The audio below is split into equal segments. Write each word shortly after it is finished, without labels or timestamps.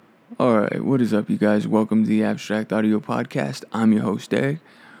Alright, what is up, you guys? Welcome to the Abstract Audio Podcast. I'm your host, Derek.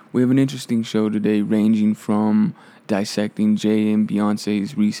 We have an interesting show today, ranging from dissecting Jay and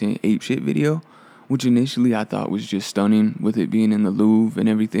Beyonce's recent Ape Shit video, which initially I thought was just stunning, with it being in the Louvre and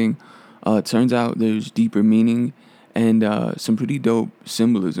everything. It turns out there's deeper meaning and some pretty dope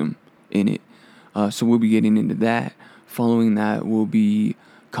symbolism in it. So we'll be getting into that. Following that will be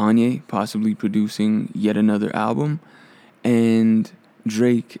Kanye possibly producing yet another album, and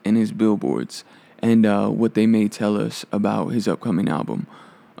Drake and his billboards, and what they may tell us about his upcoming album.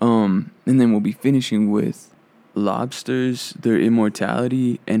 And then we'll be finishing with lobsters, their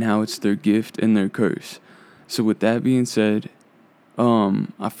immortality, and how it's their gift and their curse. So with that being said,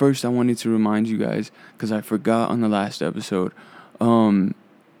 first I wanted to remind you guys, because I forgot on the last episode, to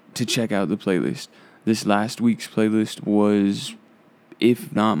check out the playlist. This last week's playlist was,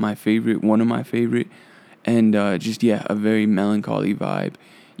 if not my favorite, one of my favorite. And a very melancholy vibe.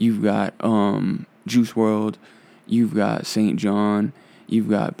 You've got Juice WRLD, you've got St. John, you've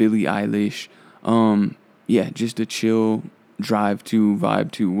got Billie Eilish. Just a chill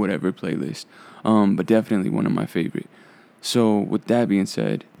vibe to whatever playlist. But definitely one of my favorite. So with that being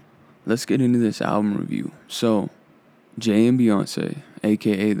said, let's get into this album review. So Jay and Beyonce,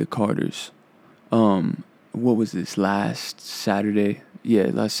 aka the Carters. What was this, last Saturday? Yeah,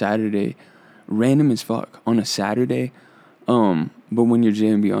 last Saturday. Random as fuck on a Saturday. But when you're Jay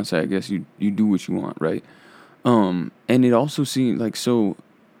and Beyonce, I guess you do what you want, right? And it also seemed like, so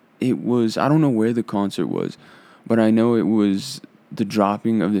it was, I don't know where the concert was, but I know it was the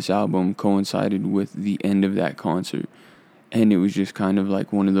dropping of this album coincided with the end of that concert. And it was just kind of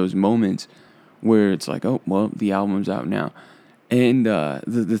like one of those moments where it's like, oh, well, the album's out now. And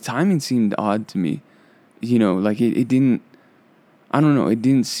the timing seemed odd to me. You know, like it didn't, I don't know, it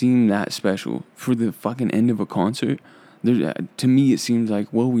didn't seem that special for the fucking end of a concert. To me, it seems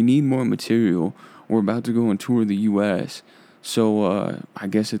like, well, we need more material. We're about to go and tour the U.S., so I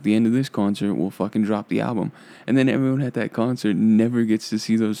guess at the end of this concert, we'll fucking drop the album. And then everyone at that concert never gets to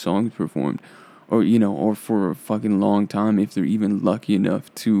see those songs performed. Or for a fucking long time, if they're even lucky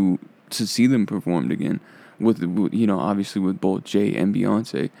enough to see them performed again. Obviously with both Jay and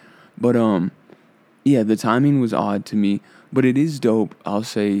Beyonce. But, the timing was odd to me. But it is dope, I'll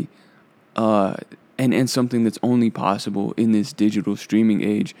say, and something that's only possible in this digital streaming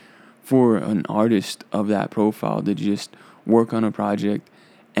age for an artist of that profile to just work on a project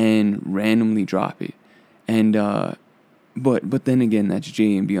and randomly drop it. And but then again, that's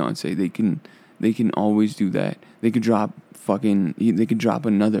Jay and Beyonce. They can always do that. They could drop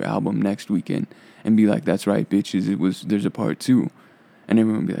another album next weekend and be like, "That's right, bitches. There's a part 2." And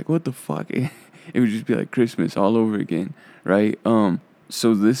everyone would be like, "What the fuck?" It would just be like Christmas all over again, right?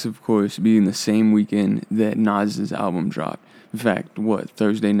 So this, of course, being the same weekend that Nas's album dropped. In fact,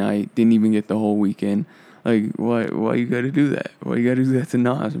 Thursday night, didn't even get the whole weekend. Like, why you gotta do that? Why you gotta do that to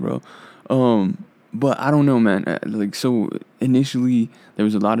Nas, bro? But I don't know, man. So initially, there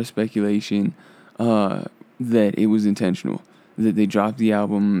was a lot of speculation that it was intentional, that they dropped the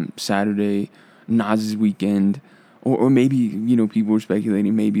album Saturday, Nas's weekend. Or maybe, people were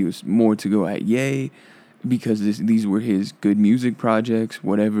speculating maybe it was more to go at Ye, because these were his good music projects,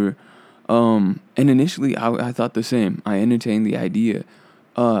 whatever. And initially, I thought the same. I entertained the idea.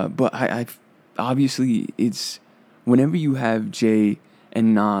 But I obviously, it's whenever you have Jay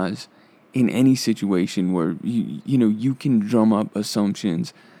and Nas in any situation where, you can drum up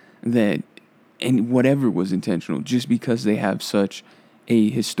assumptions that, and whatever was intentional, just because they have such a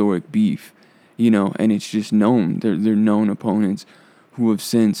historic beef. And it's just known. They're known opponents who have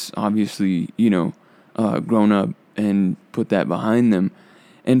since, obviously, grown up and put that behind them.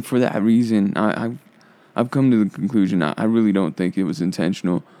 And for that reason, I've come to the conclusion I really don't think it was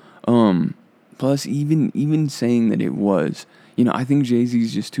intentional. Plus, even saying that it was, I think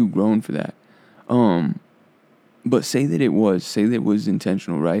Jay-Z's just too grown for that. But say that it was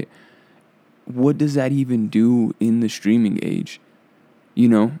intentional, right? What does that even do in the streaming age?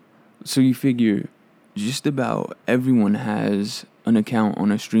 So you figure just about everyone has an account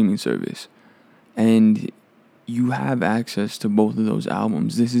on a streaming service, and you have access to both of those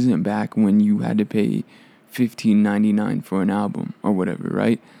albums. This isn't back when you had to pay $15.99 for an album or whatever,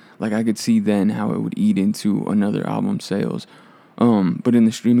 right? Like, I could see then how it would eat into another album's sales. But in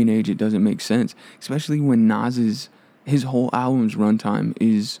the streaming age, it doesn't make sense, especially when his whole album's runtime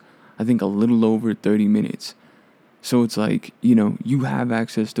is, I think, a little over 30 minutes. So it's like, you have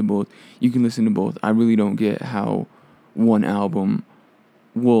access to both. You can listen to both. I really don't get how one album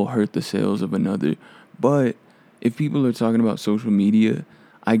will hurt the sales of another. But if people are talking about social media,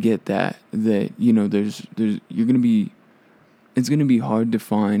 I get that, there's you're going to be it's gonna be hard to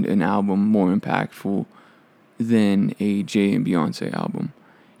find an album more impactful than a Jay and Beyonce album.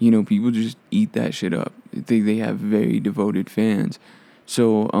 People just eat that shit up. They have very devoted fans.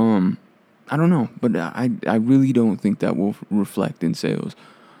 So I don't know, but I really don't think that will reflect in sales.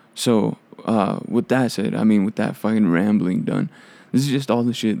 So with that said, with that fucking rambling done, this is just all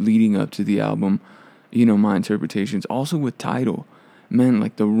the shit leading up to the album. My interpretations. Also with Tidal, man,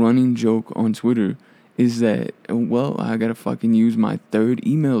 like the running joke on Twitter is that, well, I gotta fucking use my third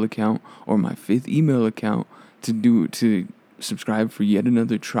email account or my fifth email account to subscribe for yet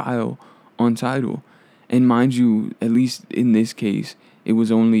another trial on Tidal. And mind you, at least in this case, it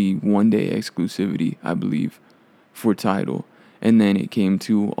was only 1 day exclusivity, I believe, for Tidal. And then it came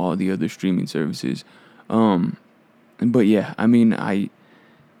to all the other streaming services. But yeah, I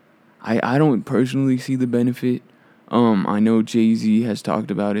don't personally see the benefit. I know Jay-Z has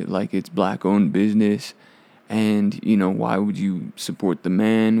talked about it like it's black-owned business. And, why would you support the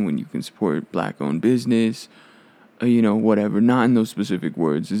man when you can support black-owned business? Whatever. Not in those specific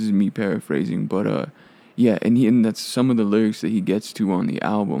words. This is me paraphrasing. But, yeah, and that's some of the lyrics that he gets to on the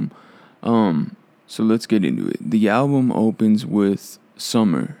album. So let's get into it. The album opens with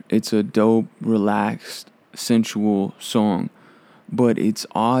Summer. It's a dope, relaxed, sensual song. But it's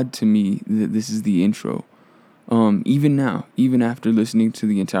odd to me that this is the intro. Even now, even after listening to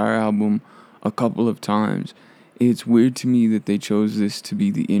the entire album a couple of times, it's weird to me that they chose this to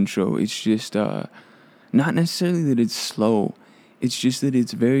be the intro. It's just, not necessarily that it's slow. It's just that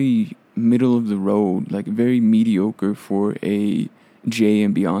it's very middle of the road, like very mediocre for a Jay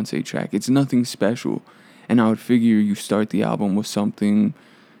and Beyonce track. It's nothing special. And I would figure you start the album with something.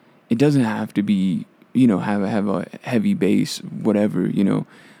 It doesn't have to be, have a heavy bass, whatever,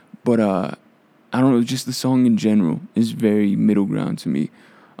 But I don't know, just the song in general is very middle ground to me.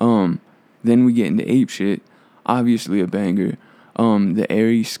 Then we get into Ape Shit, obviously a banger. The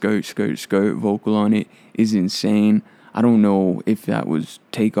airy skirt vocal on it is insane. I don't know if that was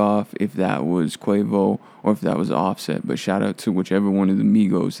Takeoff, if that was Quavo, or if that was Offset, but shout out to whichever one of the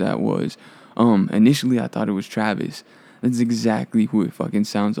Migos that was. Initially I thought it was Travis. That's exactly who it fucking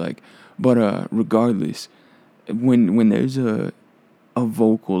sounds like. But regardless, when there's a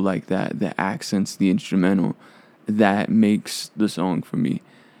vocal like that accents the instrumental, that makes the song for me.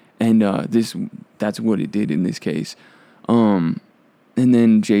 And that's what it did in this case. And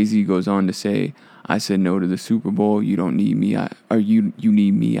then Jay-Z goes on to say, I said no to the Super Bowl. You don't need me. You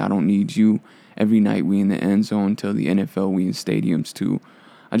need me. I don't need you. Every night we in the end zone. Till the NFL we in stadiums too.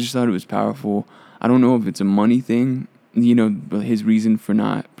 I just thought it was powerful. I don't know if it's a money thing, his reason for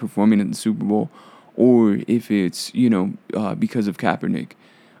not performing at the Super Bowl, or if it's, because of Kaepernick.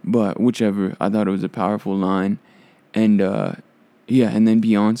 But whichever, I thought it was a powerful line. And, yeah, and then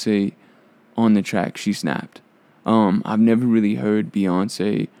Beyonce on the track, she snapped. I've never really heard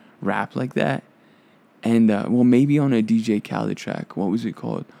Beyonce rap like that. And, well, maybe on a DJ Khaled track. What was it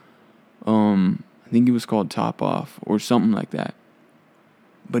called? I think it was called Top Off or something like that.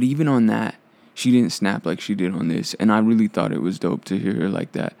 But even on that, she didn't snap like she did on this. And I really thought it was dope to hear her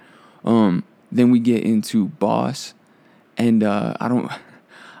like that. Then we get into Boss. And, I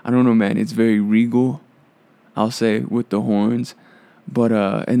don't know, man. It's very regal, I'll say, with the horns. But,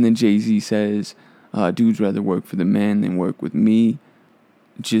 and then Jay-Z says, dudes rather work for the man than work with me,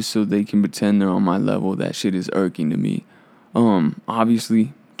 just so they can pretend they're on my level. That shit is irking to me.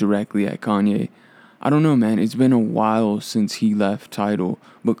 Obviously, directly at Kanye. I don't know, man. It's been a while since he left Tidal,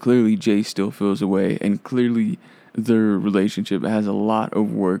 but clearly Jay still feels away, and clearly their relationship has a lot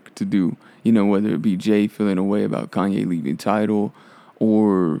of work to do. Whether it be Jay feeling away about Kanye leaving Tidal,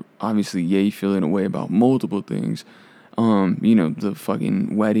 or obviously Ye feeling away about multiple things. The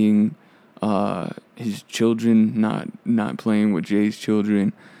fucking wedding, his children not playing with Jay's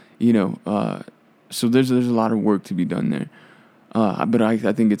children, so there's a lot of work to be done there. But I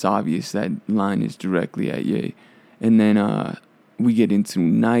think it's obvious that line is directly at Ye. And then we get into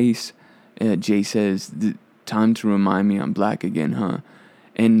Nice. Jay says, time to remind me I'm black again, huh?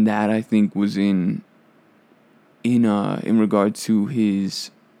 And that, I think, was in regard to his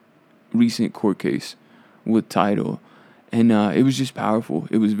recent court case with Tidal. And it was just powerful.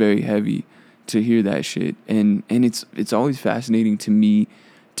 It was very heavy to hear that shit. And it's always fascinating to me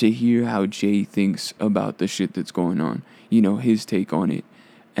to hear how Jay thinks about the shit that's going on. His take on it.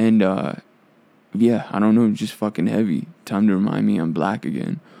 And yeah, I don't know, just fucking heavy. Time to remind me I'm black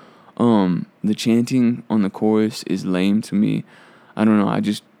again. The chanting on the chorus is lame to me. I don't know, I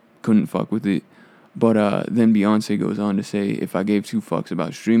just couldn't fuck with it. But then Beyonce goes on to say, if I gave two fucks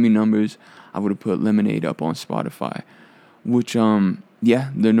about streaming numbers, I would have put Lemonade up on Spotify. Which,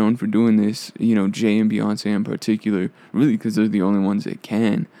 yeah, they're known for doing this. Jay and Beyonce in particular, really, because they're the only ones that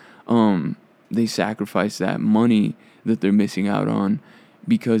can. They sacrifice that money that they're missing out on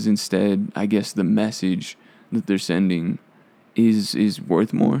because instead, I guess the message that they're sending is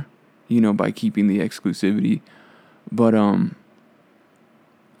worth more, by keeping the exclusivity. But I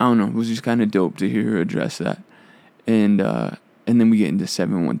don't know. It was just kind of dope to hear her address that, and then we get into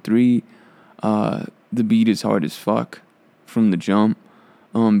 713. The beat is hard as fuck from the jump.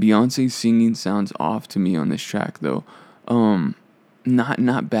 Beyonce's singing sounds off to me on this track though.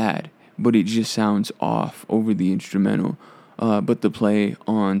 Not bad, but it just sounds off over the instrumental. But the play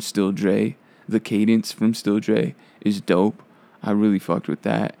on Still Dre, the cadence from Still Dre is dope. I really fucked with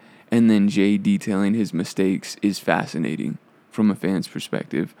that. And then Jay detailing his mistakes is fascinating from a fan's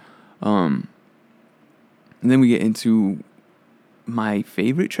perspective. And then we get into my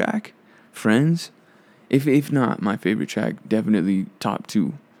favorite track, Friends. If not my favorite track, definitely top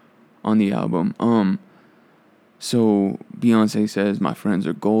 2 on the album. So Beyonce says, "My friends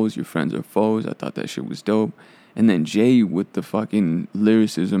are goals, your friends are foes." I thought that shit was dope. And then Jay with the fucking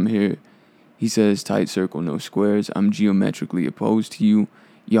lyricism here. He says, "Tight circle, no squares. I'm geometrically opposed to you.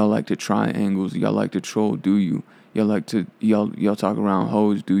 Y'all like to triangles. Y'all like to troll, do you? Y'all talk around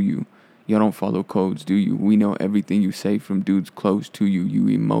hoes, do you? Y'all don't follow codes, do you? We know everything you say from dudes close to you. You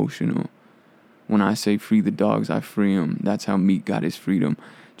emotional. When I say free the dogs, I free 'em. That's how Meek got his freedom."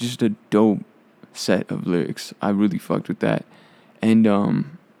 Just a dope set of lyrics. I really fucked with that. And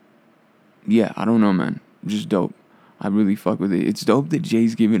yeah, I don't know, man. Just dope. I really fuck with it. It's dope that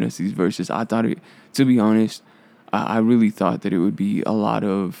Jay's giving us these verses. I thought it, to be honest, I really thought that it would be a lot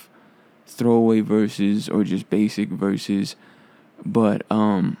of throwaway verses or just basic verses. But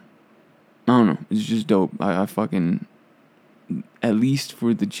I don't know. It's just dope. I fucking, at least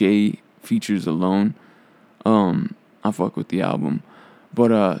for the Jay features alone, I fuck with the album.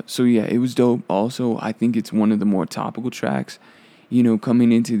 But so yeah, it was dope. Also, I think it's one of the more topical tracks.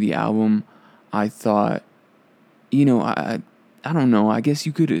 Coming into the album, I thought, I don't know. I guess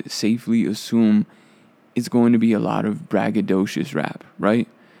you could safely assume it's going to be a lot of braggadocious rap, right?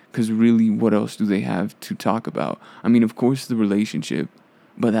 Because really, what else do they have to talk about? I mean, of course, the relationship,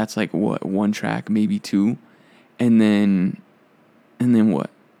 but that's like what, one track, maybe two, and then what?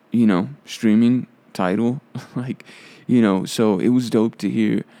 Streaming title, like, So it was dope to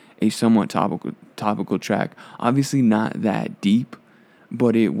hear a somewhat topical track. Obviously, not that deep,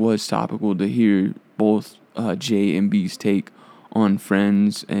 but it was topical to hear both J and B's take on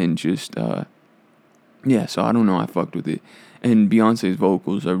Friends and just yeah. So I don't know. I fucked with it. And Beyonce's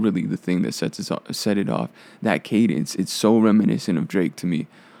vocals are really the thing that set it off. That cadence, it's so reminiscent of Drake to me.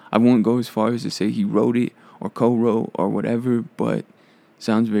 I won't go as far as to say he wrote it or co-wrote or whatever, but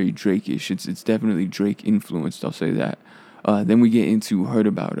sounds very Drake-ish. It's definitely Drake influenced. I'll say that. Then we get into Heard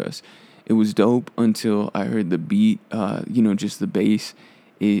About Us. It was dope until I heard the beat. Just the bass.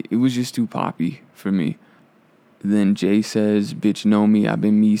 It was just too poppy for me. Then Jay says, "Bitch know me, I've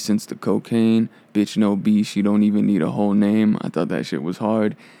been me since the cocaine. Bitch know B, she don't even need a whole name." I thought that shit was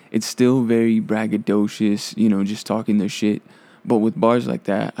hard. It's still very braggadocious, just talking their shit. But with bars like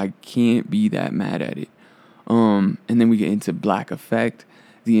that, I can't be that mad at it. And then we get into Black Effect.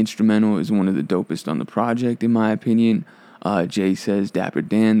 The instrumental is one of the dopest on the project, in my opinion. Jay says, "Dapper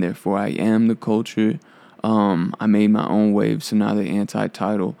Dan, therefore I am the culture. I made my own wave, so now the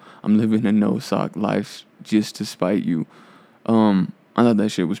anti-title. I'm living a no-sock life just to spite you." I thought that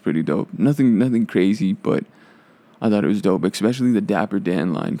shit was pretty dope. Nothing crazy, but I thought it was dope, especially the Dapper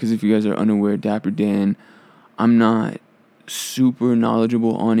Dan line. Because if you guys are unaware, Dapper Dan, I'm not super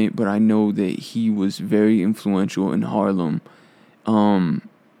knowledgeable on it, but I know that he was very influential in Harlem,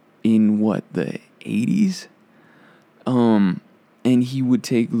 in the 80s? And he would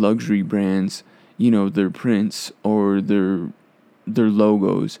take luxury brands, their prints or their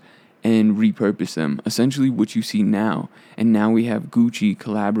logos, and repurpose them. Essentially what you see now. And now we have Gucci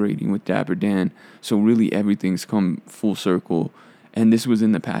collaborating with Dapper Dan. So really everything's come full circle. And this was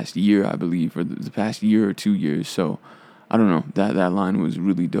in the past year, I believe, or the past year or 2 years. So I don't know. That line was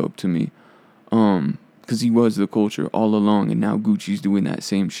really dope to me. Because he was the culture all along, and now Gucci's doing that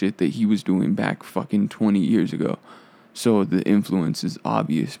same shit that he was doing back fucking 20 years ago. So the influence is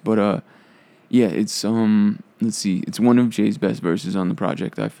obvious. But yeah, it's let's see, it's one of Jay's best verses on the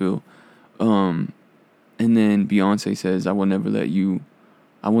project, I feel. And then Beyonce says, I will never let you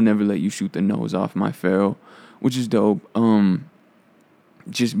shoot the nose off my Pharaoh," which is dope.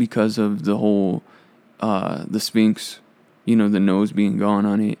 Just because of the whole the Sphinx, the nose being gone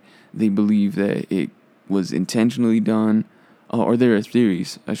on it. They believe that it was intentionally done. or there are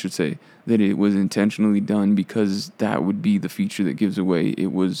theories, I should say, that it was intentionally done because that would be the feature that gives away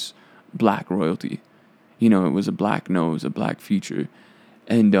it was black royalty. It was a black nose, a black feature.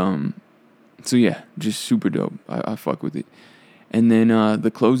 And so yeah, just super dope. I fuck with it. And then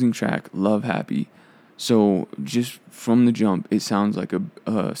the closing track, Love Happy. So just from the jump, it sounds like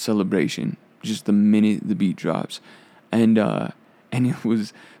a celebration. Just the minute the beat drops. And it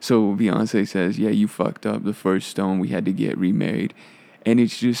was, so Beyonce says, yeah, you fucked up the first stone, we had to get remarried. And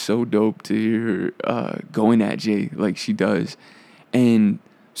it's just so dope to hear her going at Jay like she does. And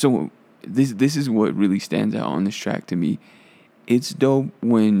so this is what really stands out on this track to me. It's dope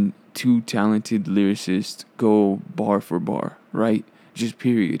when two talented lyricists go bar for bar, right? Just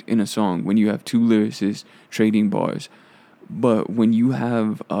period in a song. When you have two lyricists trading bars. But when you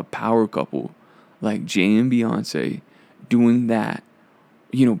have a power couple like Jay and Beyonce doing that,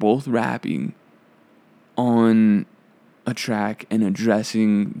 both rapping on a track and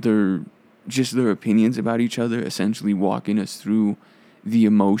addressing their opinions about each other, essentially walking us through the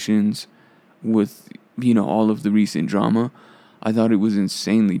emotions with, all of the recent drama. I thought it was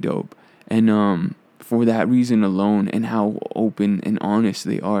insanely dope. And for that reason alone and how open and honest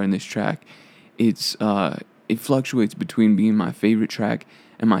they are in this track, it fluctuates between being my favorite track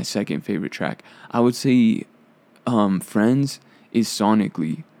and my second favorite track. I would say Friends is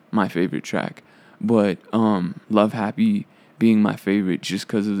sonically my favorite track, but Love Happy being my favorite just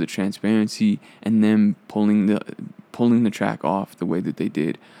because of the transparency and them pulling the track off the way that they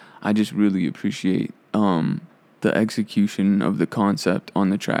did. I just really appreciate the execution of the concept on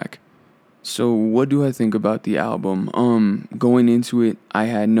the track. So what do I think about the album? Going into it, I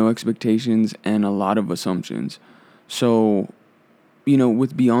had no expectations and a lot of assumptions. So,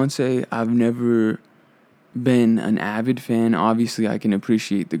 with Beyonce, I've never been an avid fan. Obviously, I can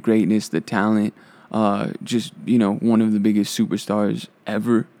appreciate the greatness, the talent, just, one of the biggest superstars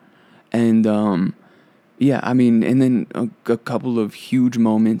ever. And, yeah, I mean, and then a couple of huge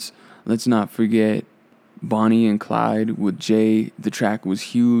moments. Let's not forget Bonnie and Clyde with Jay. The track was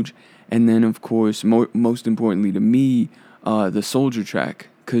huge. And then, of course, most importantly to me, the Soldier track,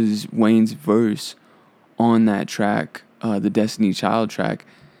 because Wayne's verse on that track, the Destiny Child track,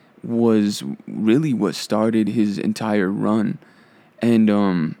 was really what started his entire run.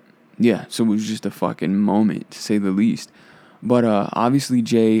 And, yeah, so it was just a fucking moment, to say the least. But obviously,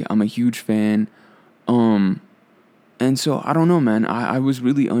 Jay, I'm a huge fan. And so, I don't know, man. I was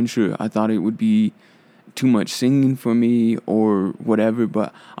really unsure. I thought it would be too much singing for me or whatever,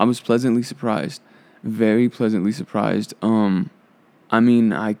 but I was pleasantly surprised. Very pleasantly surprised. I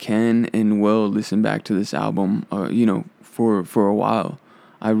mean, I can and will listen back to this album, for a while.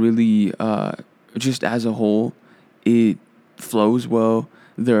 I really, just as a whole, it flows well.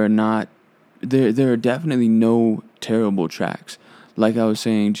 There are definitely no terrible tracks. Like I was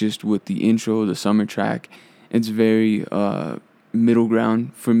saying, just with the intro, the summer track, it's very middle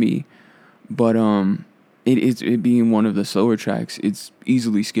ground for me. But it being one of the slower tracks, it's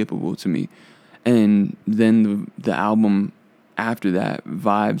easily skippable to me. And then the album after that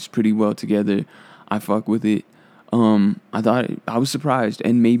vibes pretty well together. I fuck with it. I was surprised,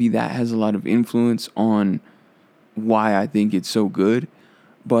 and maybe that has a lot of influence on why I think it's so good.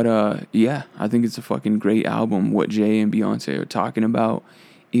 But yeah, I think it's a fucking great album. What Jay and Beyonce are talking about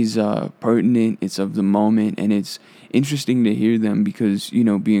is pertinent. It's of the moment, and it's interesting to hear them because,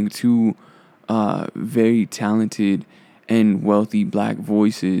 being two very talented and wealthy black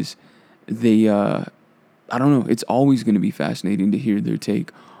voices, they I don't know, it's always going to be fascinating to hear their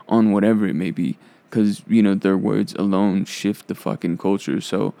take on whatever it may be, because their words alone shift the fucking culture.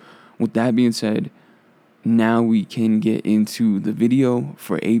 So with that being said, now we can get into the video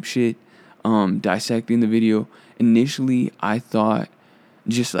for Ape Shit, dissecting the video. Initially, I thought,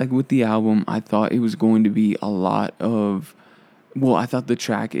 just like with the album, I thought it was going to be a lot of, I thought the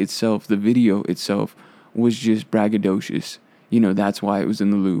track itself, the video itself, was just braggadocious. That's why it was in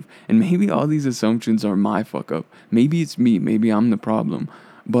the Louvre. And maybe all these assumptions are my fuck up. Maybe it's me. Maybe I'm the problem.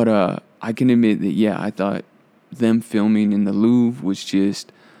 But I can admit that, yeah, I thought them filming in the Louvre was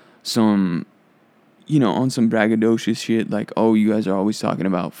just some, on some braggadocious shit. Like, oh, you guys are always talking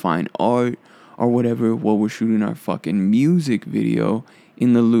about fine art or whatever. Well, we're shooting our fucking music video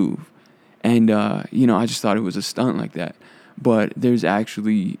in the Louvre. And, I just thought it was a stunt like that. But there's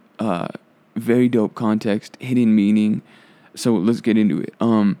actually very dope context, hidden meaning. So let's get into it.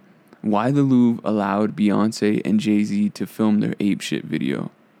 Why the Louvre allowed Beyonce and Jay-Z to film their Ape Shit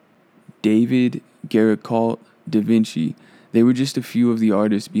video. David, Garricault, Da Vinci, they were just a few of the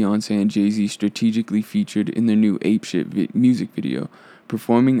artists Beyonce and Jay-Z strategically featured in their new Ape Shit music video,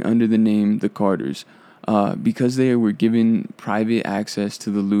 performing under the name The Carters. because they were given private access to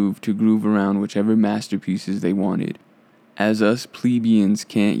the Louvre to groove around whichever masterpieces they wanted. As us plebeians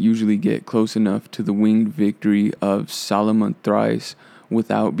can't usually get close enough to the winged victory of Solomon thrice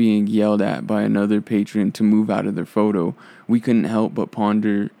without being yelled at by another patron to move out of their photo, we couldn't help but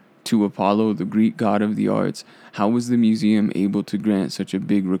ponder to Apollo, the Greek god of the arts, how was the museum able to grant such a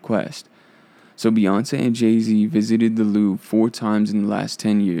big request? So Beyonce and Jay-Z visited the Louvre 4 times in the last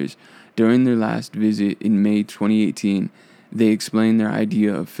 10 years. During their last visit in May 2018, they explained their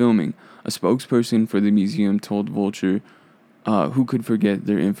idea of filming. A spokesperson for the museum told Vulture, who could forget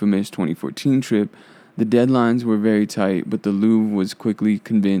their infamous 2014 trip, the deadlines were very tight, but the Louvre was quickly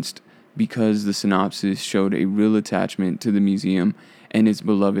convinced because the synopsis showed a real attachment to the museum and its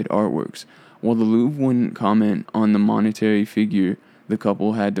beloved artworks. While the Louvre wouldn't comment on the monetary figure the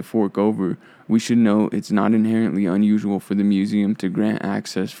couple had to fork over, we should note it's not inherently unusual for the museum to grant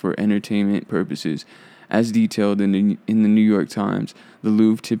access for entertainment purposes. As detailed in the New York Times, the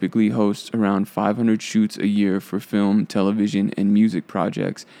Louvre typically hosts around 500 shoots a year for film, television, and music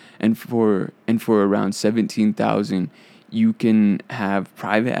projects, and for around 17,000, you can have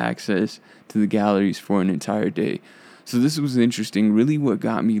private access to the galleries for an entire day. So this was interesting. Really, what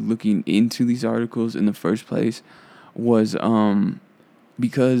got me looking into these articles in the first place was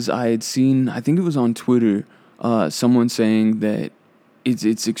because I had seen, I think it was on Twitter, someone saying that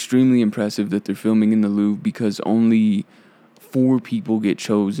it's extremely impressive that they're filming in the Louvre because only 4 people get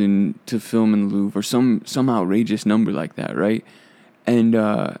chosen to film in the Louvre, or some outrageous number like that, right? And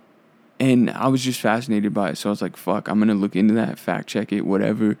I was just fascinated by it, so I was like, fuck, I'm gonna look into that, fact check it,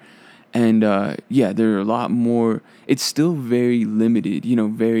 whatever. And yeah, there are a lot more. It's still very limited,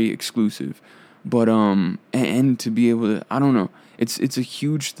 very exclusive. But and to be able to, I don't know, it's a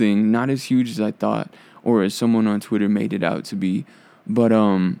huge thing, not as huge as I thought or as someone on Twitter made it out to be. But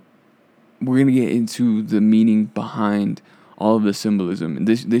we're gonna get into the meaning behind all of the symbolism, and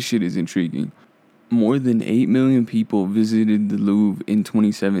this shit is intriguing. More than 8 million people visited the Louvre in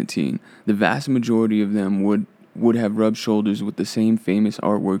 2017. The vast majority of them would have rubbed shoulders with the same famous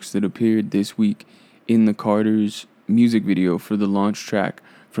artworks that appeared this week in the Carters music video for the launch track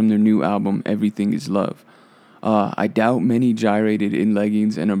from their new album Everything Is Love. I doubt many gyrated in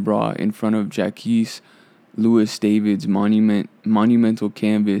leggings and a bra in front of Jacques Louis David's monumental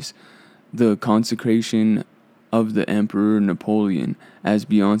canvas, The Consecration of the Emperor Napoleon, as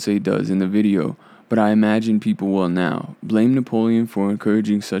Beyonce does in the video, but I imagine people will now blame Napoleon for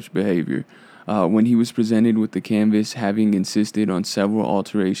encouraging such behavior. When he was presented with the canvas, having insisted on several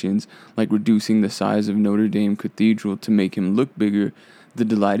alterations, like reducing the size of Notre Dame Cathedral to make him look bigger, the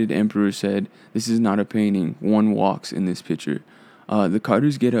delighted emperor said, "This is not a painting, one walks in this picture." The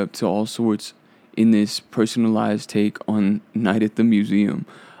Carters get up to all sorts in this personalized take on Night at the Museum,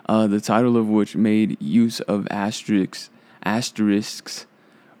 the title of which made use of asterisks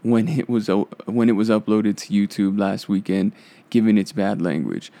when it was uploaded to YouTube last weekend, given its bad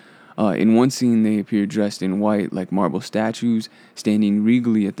language. In one scene, they appear dressed in white like marble statues, standing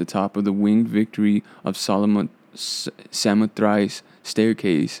regally at the top of the winged victory of Solomon Samothrace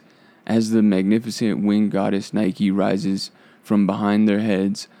staircase, as the magnificent winged goddess Nike rises from behind their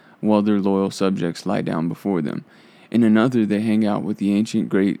heads while their loyal subjects lie down before them. In another, they hang out with the ancient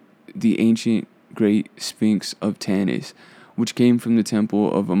great Sphinx of Tanis, which came from the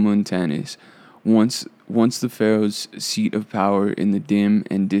temple of Amun-Tanis, once the pharaoh's seat of power in the dim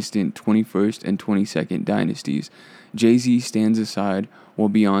and distant 21st and 22nd dynasties. Jay-Z stands aside while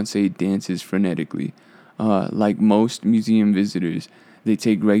Beyonce dances frenetically. Like most museum visitors, they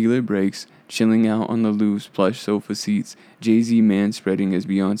take regular breaks, chilling out on the Louvre's plush sofa seats, Jay-Z manspreading as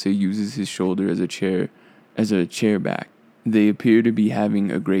Beyonce uses his shoulder as a chair back. They appear to be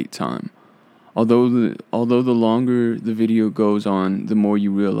having a great time. Although the longer the video goes on, the more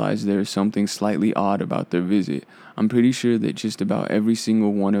you realize there is something slightly odd about their visit. I'm pretty sure that just about every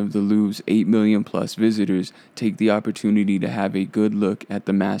single one of the Louvre's 8 million plus visitors take the opportunity to have a good look at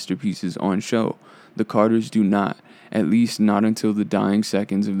the masterpieces on show. The Carters do not, at least not until the dying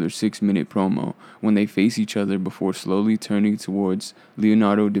seconds of their 6-minute promo, when they face each other before slowly turning towards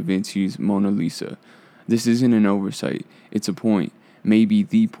Leonardo da Vinci's Mona Lisa. This isn't an oversight, it's a point, maybe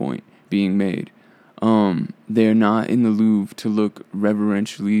the point, being made. They're not in the Louvre to look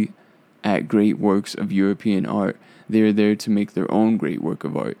reverentially at great works of European art. They're there to make their own great work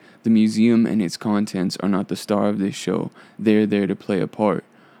of art. The museum and its contents are not the star of this show. They're there to play a part.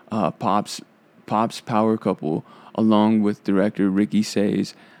 Pop's power couple, along with director Ricky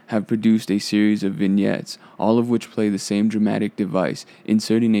Sayes, have produced a series of vignettes, all of which play the same dramatic device,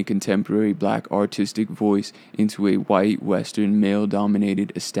 inserting a contemporary black artistic voice into a white, Western,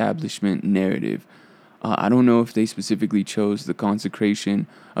 male-dominated establishment narrative. I don't know if they specifically chose the consecration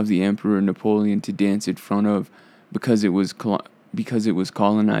of the Emperor Napoleon to dance in front of because it was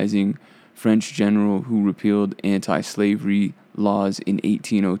colonizing French general who repealed anti-slavery laws in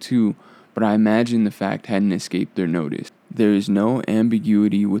 1802, but I imagine the fact hadn't escaped their notice. There is no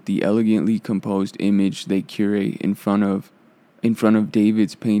ambiguity with the elegantly composed image they curate in front of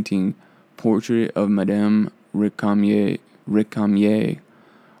David's painting Portrait of Madame Recamier,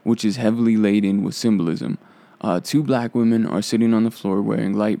 which is heavily laden with symbolism. Two black women are sitting on the floor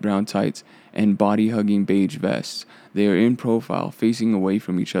wearing light brown tights and body-hugging beige vests. They are in profile, facing away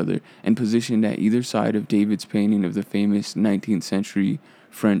from each other, and positioned at either side of David's painting of the famous 19th century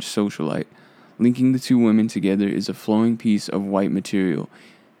French socialite. Linking the two women together is a flowing piece of white material,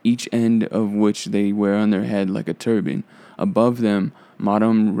 each end of which they wear on their head like a turban. Above them,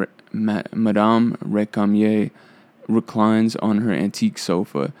 Madame Recamier reclines on her antique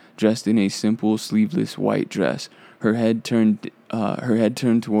sofa, dressed in a simple sleeveless white dress, her head turned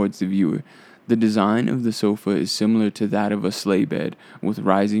towards the viewer. The design of the sofa is similar to that of a sleigh bed, with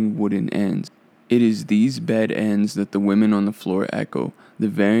rising wooden ends. It is these bed ends that the women on the floor echo, the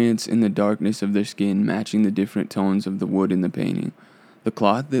variance in the darkness of their skin matching the different tones of the wood in the painting. The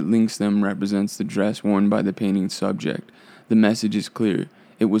cloth that links them represents the dress worn by the painting's subject. The message is clear.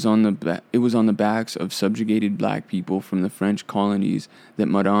 It was on the backs of subjugated black people from the French colonies that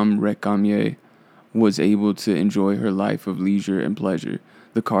Madame Recamier was able to enjoy her life of leisure and pleasure.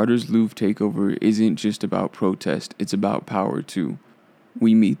 The Carter's Louvre takeover isn't just about protest, it's about power too.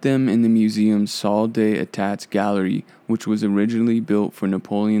 We meet them in the museum's Salle des Etats gallery, which was originally built for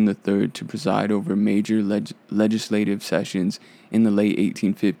Napoleon III to preside over major legislative sessions in the late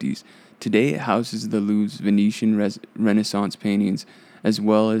 1850s. Today it houses the Louvre's Venetian Renaissance paintings, as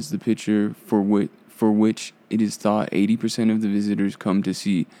well as the picture for which it is thought 80% of the visitors come to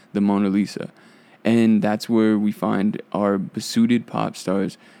see, the Mona Lisa. And that's where we find our besuited pop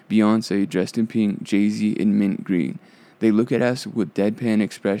stars, Beyonce dressed in pink, Jay-Z in mint green. They look at us with deadpan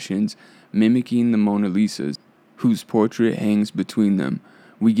expressions, mimicking the Mona Lisa's, whose portrait hangs between them.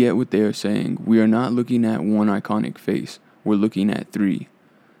 We get what they are saying. We are not looking at one iconic face. We're looking at three.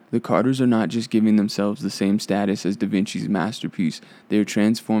 The Carters are not just giving themselves the same status as Da Vinci's masterpiece. They are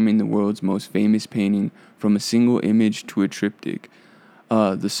transforming the world's most famous painting from a single image to a triptych.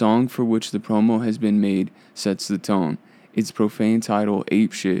 The song for which the promo has been made sets the tone. Its profane title,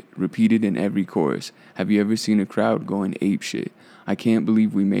 Ape Shit, repeated in every chorus. Have you ever seen a crowd going ape shit? I can't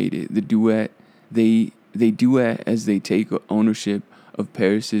believe we made it. The duet, they duet as they take ownership of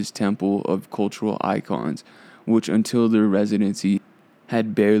Paris's temple of cultural icons, which until their residency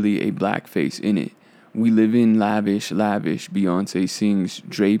had barely a black face in it. We live in lavish, Beyonce sings,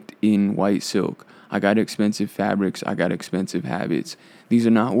 draped in white silk. I got expensive fabrics, I got expensive habits. These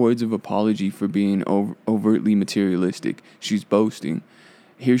are not words of apology for being overtly materialistic. She's boasting.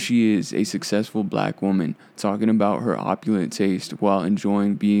 Here she is, a successful black woman, talking about her opulent taste while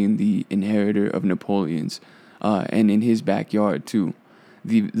enjoying being the inheritor of Napoleon's, and in his backyard too.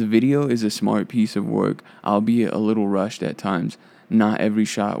 The video is a smart piece of work, albeit a little rushed at times. Not every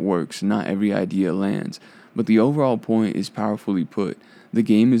shot works, not every idea lands, but the overall point is powerfully put. The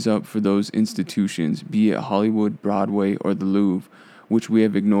game is up for those institutions, be it Hollywood, Broadway, or the Louvre, which we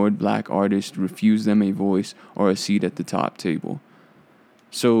have ignored black artists, refused them a voice or a seat at the top table.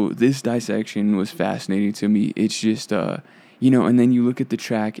 So this dissection was fascinating to me. It's just, and then you look at the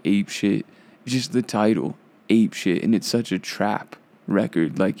track Ape Shit, just the title, Ape Shit, and it's such a trap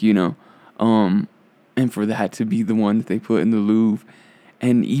record, and for that to be the one that they put in the Louvre.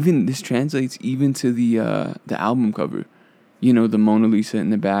 And even this translates even to the album cover. The Mona Lisa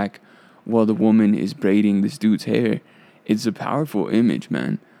in the back while the woman is braiding this dude's hair. It's a powerful image,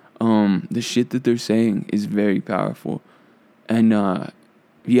 man. The shit that they're saying is very powerful. And I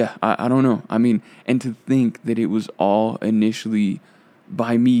don't know. I mean, and to think that it was all initially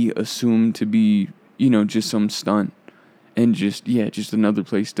by me assumed to be, just some stunt and just another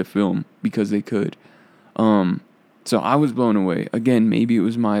place to film because they could. So I was blown away. Again, maybe it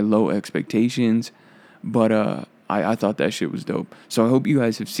was my low expectations, but I thought that shit was dope. So I hope you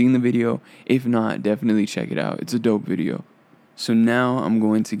guys have seen the video. If not, definitely check it out. It's a dope video. So now I'm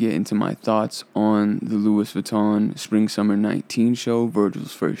going to get into my thoughts on the Louis Vuitton Spring Summer 19 show,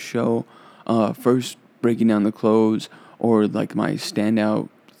 Virgil's first show. First breaking down the clothes, or like my standout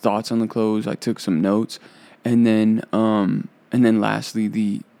thoughts on the clothes. I took some notes, and then lastly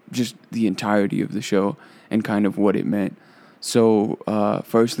the entirety of the show and kind of what it meant. So,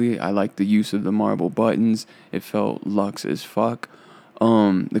 firstly, I like the use of the marble buttons. It felt luxe as fuck.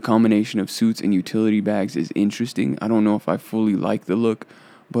 The combination of suits and utility bags is interesting. I don't know if I fully like the look,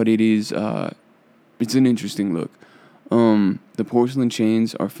 but it is it's an interesting look. The porcelain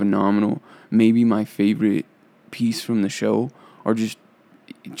chains are phenomenal. Maybe my favorite piece from the show, or just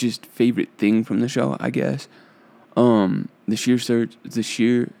favorite thing from the show, I guess. The sheer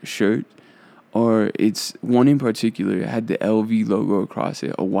shirt, or it's one in particular. It had the LV logo across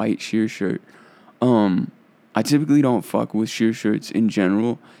it, a white sheer shirt. I typically don't fuck with sheer shirts in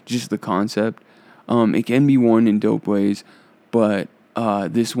general, just the concept. It can be worn in dope ways, but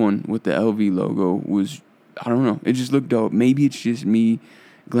this one with the LV logo was, I don't know, it just looked dope. Maybe it's just me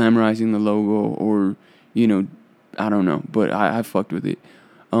glamorizing the logo, or, I don't know, but I fucked with it.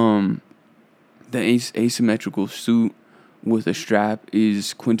 The asymmetrical suit with a strap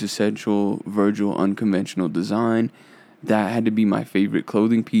is quintessential Virgil unconventional design. That had to be my favorite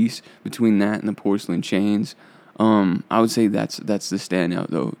clothing piece between that and the porcelain chains. I would say that's the standout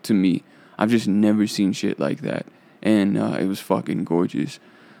though to me. I've just never seen shit like that, and it was fucking gorgeous.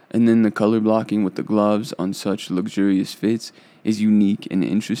 And then the color blocking with the gloves on such luxurious fits is unique and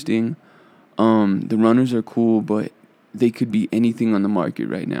interesting. The runners are cool, but they could be anything on the market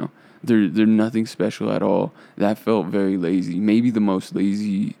right now. They're nothing special at all. That felt very lazy. Maybe the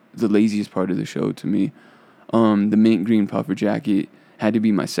laziest part of the show to me. The mint green puffer jacket had to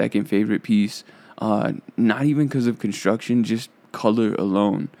be my second favorite piece. Not even because of construction, just color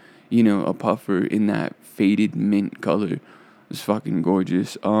alone. A puffer in that faded mint color was fucking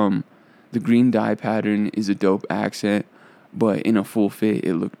gorgeous. The green dye pattern is a dope accent, but in a full fit,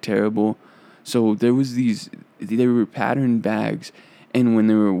 it looked terrible. So there were patterned bags, and when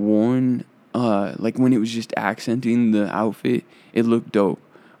they were worn, like when it was just accenting the outfit, it looked dope.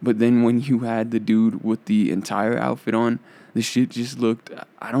 But then when you had the dude with the entire outfit on, the shit just looked,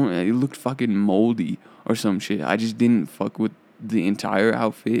 it looked fucking moldy or some shit. I just didn't fuck with the entire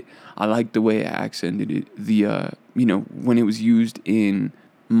outfit. I liked the way it accented it. When it was used in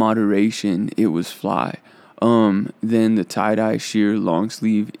moderation, it was fly. Then the tie-dye sheer long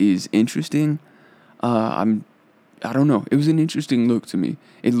sleeve is interesting. I don't know. It was an interesting look to me.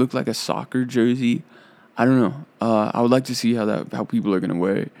 It looked like a soccer jersey. I don't know. I would like to see how people are gonna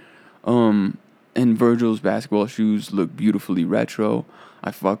wear it. And Virgil's basketball shoes look beautifully retro.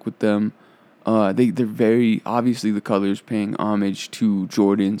 I fuck with them. They're very obviously, the colors paying homage to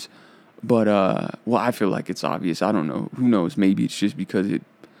Jordans, but I feel like it's obvious. I don't know. Who knows? Maybe it's just because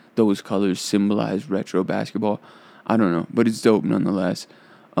those colors symbolize retro basketball. I don't know, but it's dope nonetheless.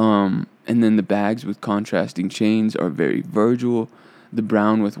 And then the bags with contrasting chains are very Virgil. The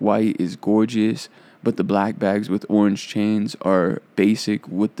brown with white is gorgeous, but the black bags with orange chains are basic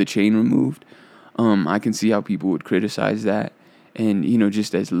with the chain removed. I can see how people would criticize that, and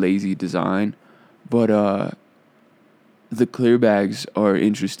just as lazy design. But the clear bags are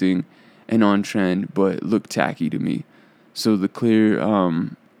interesting and on trend, but look tacky to me. So the clear,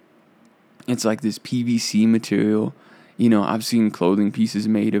 it's like this PVC material. I've seen clothing pieces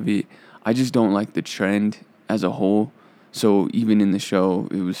made of it. I just don't like the trend as a whole. So even in the show,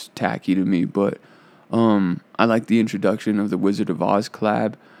 it was tacky to me. But I like the introduction of the Wizard of Oz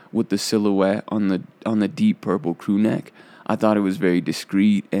collab with the silhouette on the deep purple crew neck. I thought it was very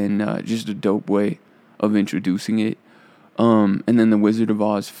discreet and just a dope way of introducing it. And then the Wizard of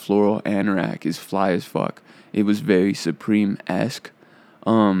Oz floral anorak is fly as fuck. It was very Supreme-esque.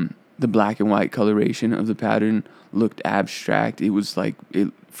 The black and white coloration of the pattern looked abstract. It was like,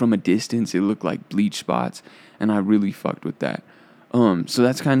 from a distance, it looked like bleach spots, and I really fucked with that. So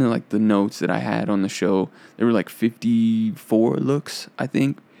that's kind of like the notes that I had on the show. There were like 54 looks, I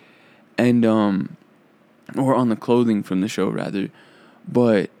think, and or on the clothing from the show rather.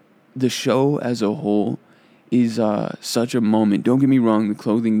 But the show as a whole is such a moment. Don't get me wrong, the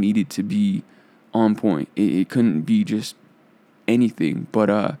clothing needed to be on point. It couldn't be just anything,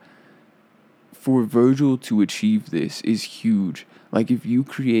 but for Virgil to achieve this is huge. Like, if you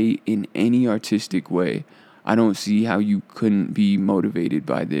create in any artistic way, I don't see how you couldn't be motivated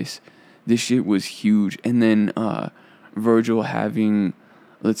by this. This shit was huge. And then Virgil having,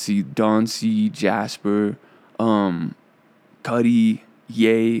 let's see, Don C, Jasper, Cuddy,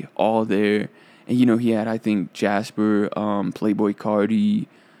 Ye, all there. And he had, I think, Jasper, Playboy Cardi,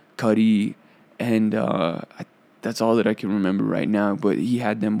 Cuddy, and that's all that I can remember right now. But he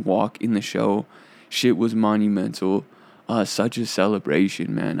had them walk in the show. Shit was monumental. Such a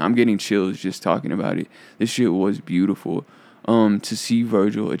celebration, man. I'm getting chills just talking about it. This shit was beautiful. To see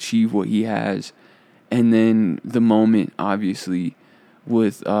Virgil achieve what he has. And then the moment, obviously,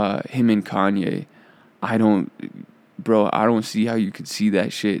 with him and Kanye. I don't see how you could see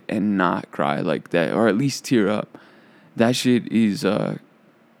that shit and not cry like that, or at least tear up. That shit's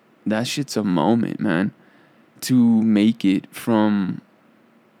a moment, man. To make it from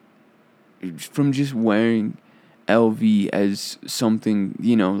from just wearing LV as something,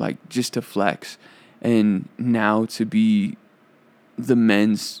 like just to flex, and now to be the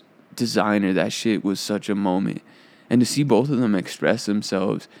men's designer. That shit was such a moment. And to see both of them express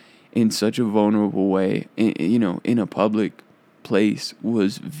themselves in such a vulnerable way, in a public place,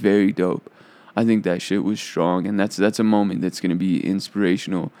 was very dope. I think that shit was strong, and that's a moment that's going to be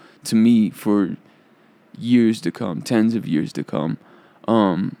inspirational to me for years to come, tens of years to come.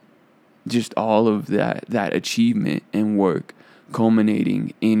 Just all of that achievement and work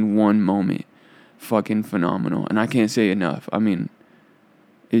culminating in one moment, fucking phenomenal. And I can't say enough. I mean,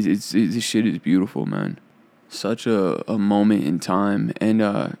 this shit is beautiful, man. Such a moment in time. And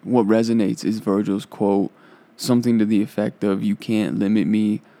what resonates is Virgil's quote, something to the effect of, "You can't limit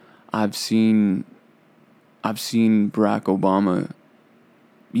me. I've seen Barack Obama,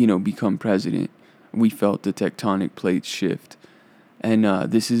 become president. We felt the tectonic plates shift." And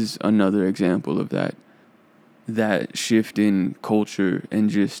this is another example of that shift in culture and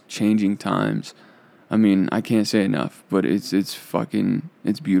just changing times. I mean, I can't say enough, but it's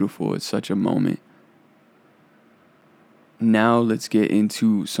beautiful. It's such a moment. Now let's get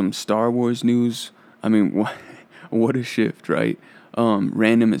into some Star Wars news. I mean, what a shift, right?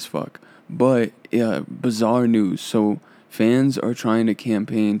 Random as fuck, but bizarre news. So fans are trying to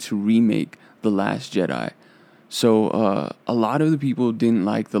campaign to remake The Last Jedi. So a lot of the people didn't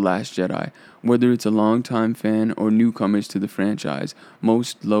like The Last Jedi. Whether it's a longtime fan or newcomers to the franchise,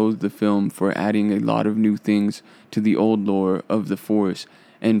 most loathed the film for adding a lot of new things to the old lore of the Force,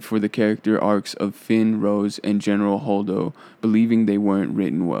 and for the character arcs of Finn, Rose, and General Holdo, believing they weren't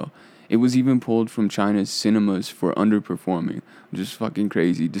written well. It was even pulled from China's cinemas for underperforming, which is fucking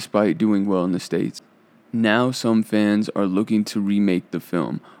crazy, despite doing well in the States. Now some fans are looking to remake the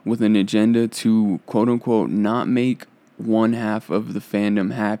film, with an agenda to, quote-unquote, not make one half of the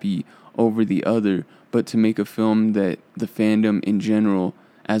fandom happy over the other, but to make a film that the fandom in general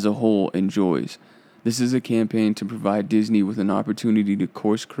as a whole enjoys. This is a campaign to provide Disney with an opportunity to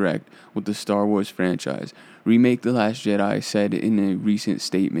course correct with the Star Wars franchise. Remake The Last Jedi said in a recent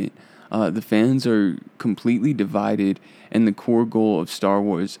statement, the fans are completely divided and the core goal of Star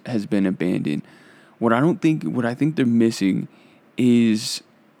Wars has been abandoned. What I think they're missing is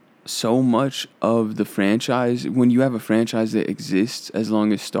so much of the franchise. When you have a franchise that exists as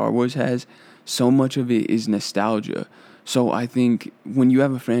long as Star Wars has, so much of it is nostalgia. So I think when you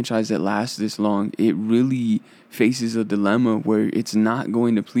have a franchise that lasts this long, it really faces a dilemma where it's not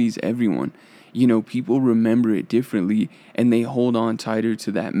going to please everyone. People remember it differently, and they hold on tighter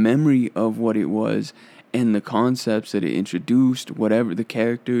to that memory of what it was and the concepts that it introduced, whatever, the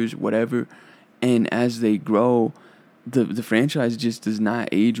characters, whatever. And as they grow, the franchise just does not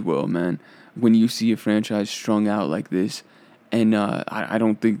age well, man. When you see a franchise strung out like this, and I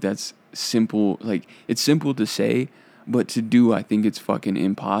don't think that's simple. Like, it's simple to say, but to do, I think it's fucking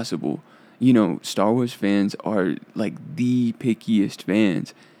impossible. Star Wars fans are like the pickiest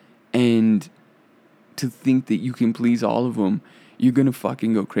fans, and to think that you can please all of them, you're gonna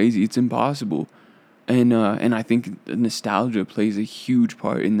fucking go crazy. It's impossible. And I think nostalgia plays a huge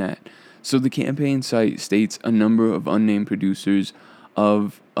part in that. So the campaign site states a number of unnamed producers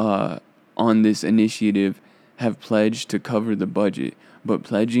on this initiative have pledged to cover the budget, but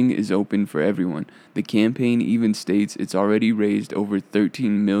pledging is open for everyone. The campaign even states it's already raised over $13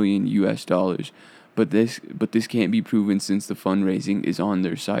 million US, but this can't be proven since the fundraising is on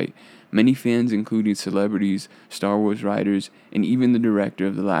their site. Many fans, including celebrities, Star Wars writers, and even the director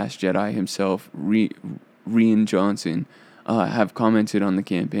of The Last Jedi himself, Rian Johnson, have commented on the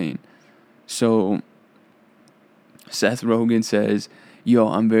campaign. So Seth Rogen says, "Yo,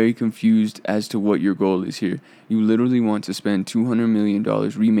 I'm very confused as to what your goal is here. You literally want to spend $200 million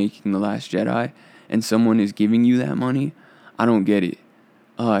remaking The Last Jedi, and someone is giving you that money? I don't get it."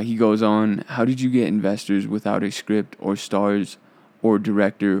 He goes on, "How did you get investors without a script or stars or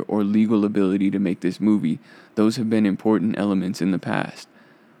director or legal ability to make this movie? Those have been important elements in the past."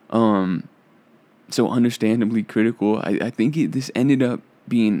 So understandably critical. I think this ended up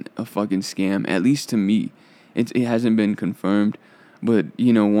being a fucking scam, at least to me. It hasn't been confirmed, but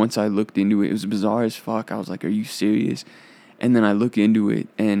once I looked into it was bizarre as fuck. I was like, are you serious? And then I look into it,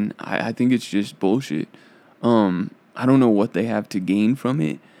 and I think it's just bullshit. I don't know what they have to gain from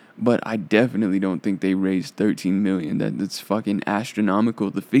it, but I definitely don't think they raised $13 million. That's fucking astronomical.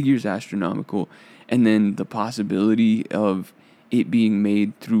 The figure's astronomical, and then the possibility of it being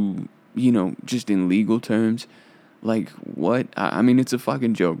made through, just in legal terms. Like, what? I mean, it's a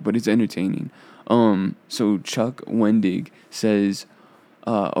fucking joke, but it's entertaining. So Chuck Wendig says,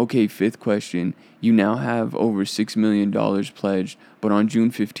 Okay, fifth question. You now have over $6 million pledged, but on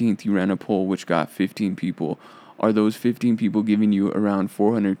June 15th, you ran a poll which got 15 people. Are those 15 people giving you around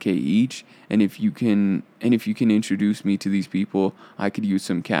 400K each? And if you can introduce me to these people, I could use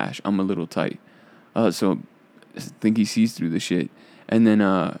some cash. I'm a little tight. So I think he sees through the shit. And then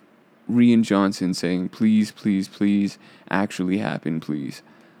Rian Johnson saying, please, please, please, actually happen, please.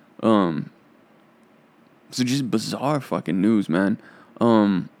 So just bizarre fucking news, man.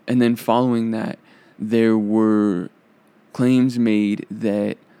 And then following that, there were claims made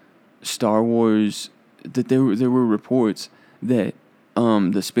that Star Wars, that there were reports that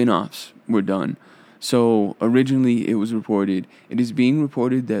the spin-offs were done. So originally it was reported, it is being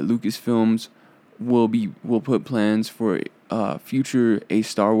reported that Lucasfilms will put plans for future A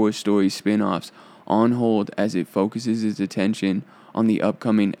Star Wars Story spin-offs on hold as it focuses its attention on the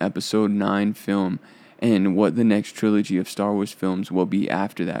upcoming Episode 9 film and what the next trilogy of Star Wars films will be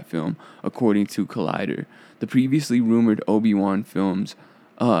after that film, according to Collider. The previously rumored Obi-Wan film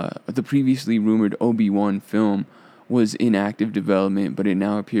was in active development, but it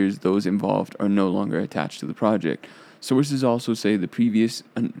now appears those involved are no longer attached to the project. Sources also say the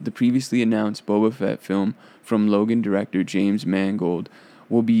previously announced Boba Fett film from Logan director James Mangold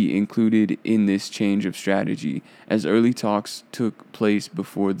will be included in this change of strategy, as early talks took place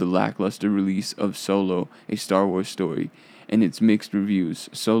before the lackluster release of Solo, A Star Wars Story, and its mixed reviews.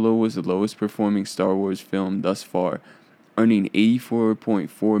 Solo was the lowest performing Star Wars film thus far, earning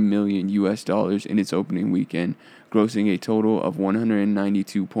 $84.4 million in its opening weekend, grossing a total of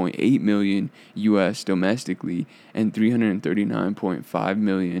 $192.8 million domestically and $339.5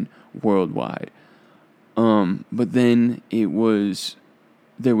 million worldwide. But then there was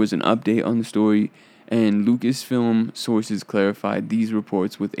an update on the story, and Lucasfilm sources clarified these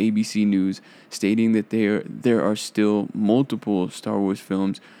reports with ABC News, stating that there are still multiple Star Wars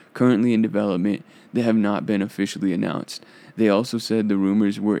films currently in development that have not been officially announced. They also said the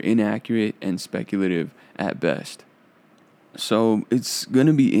rumors were inaccurate and speculative at best. So it's going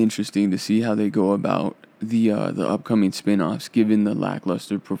to be interesting to see how they go about the upcoming spin-offs, given the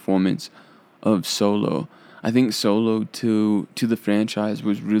lackluster performance of Solo. I think Solo to the franchise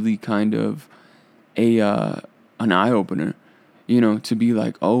was really kind of an eye opener, to be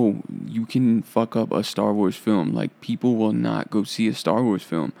like, oh, you can fuck up a Star Wars film. Like, people will not go see a Star Wars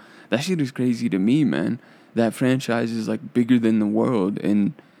film. That shit is crazy to me, man. That franchise is like bigger than the world,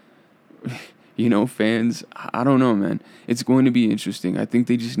 and fans, I don't know, man. It's going to be interesting. I think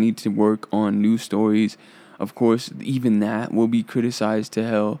they just need to work on new stories. Of course, even that will be criticized to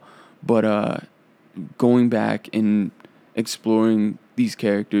hell, but going back and exploring these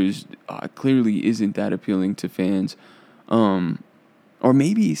characters clearly isn't that appealing to fans. Or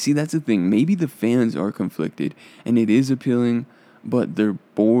maybe, see, that's the thing. Maybe the fans are conflicted and it is appealing, but they're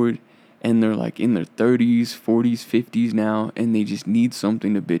bored and they're like in their 30s, 40s, 50s now, and they just need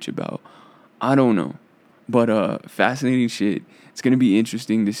something to bitch about. I don't know. But fascinating shit. It's going to be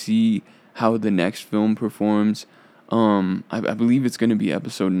interesting to see how the next film performs. I believe it's going to be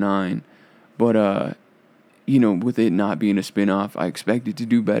episode 9. But with it not being a spin-off, I expect it to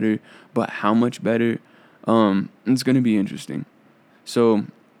do better, but how much better? It's going to be interesting. So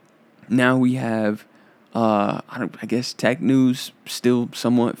now we have, I guess tech news, still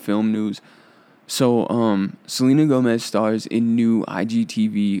somewhat film news. So Selena Gomez stars in new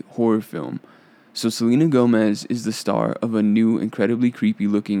IGTV horror film. So Selena Gomez is the star of a new, incredibly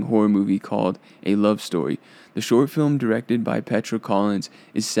creepy-looking horror movie called A Love Story. The short film, directed by Petra Collins,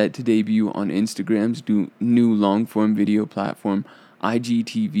 is set to debut on Instagram's new long-form video platform,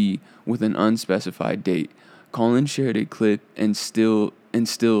 IGTV, with an unspecified date. Collins shared a clip and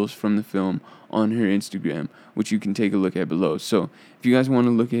stills from the film on her Instagram, which you can take a look at below. So if you guys want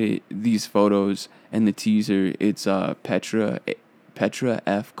to look at these photos and the teaser, it's Petra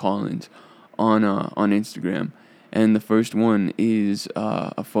F. Collins on Instagram. And the first one is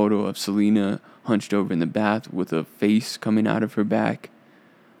a photo of Selena hunched over in the bath with a face coming out of her back,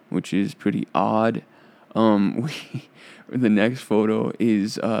 which is pretty odd. The next photo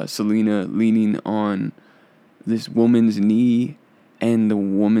is Selena leaning on this woman's knee, and the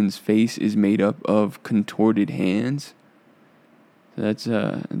woman's face is made up of contorted hands. That's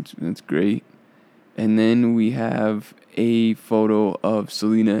great. And then we have a photo of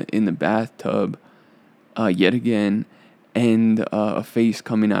Selena in the bathtub, yet again, and a face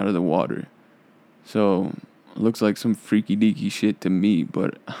coming out of the water. So, looks like some freaky deaky shit to me,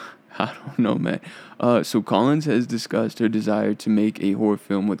 but I don't know, man. So Collins has discussed her desire to make a horror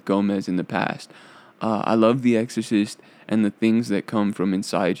film with Gomez in the past. I love The Exorcist and the things that come from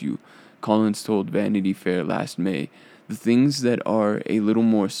inside you, Collins told Vanity Fair last May. the things that are a little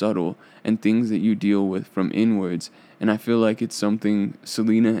more subtle and things that you deal with from inwards. And I feel like it's something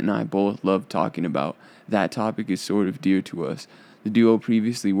Selena and I both love talking about. That topic is sort of dear to us. The duo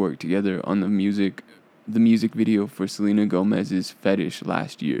previously worked together on the music video for Selena Gomez's Fetish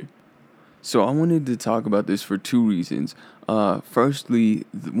last year. So I wanted to talk about this for two reasons. Firstly,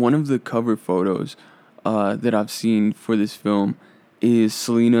 one of the cover photos that I've seen for this film is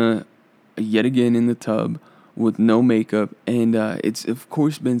Selena yet again in the tub with no makeup, and it's of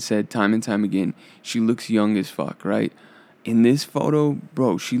course been said time and time again, she looks young as fuck, right? In this photo,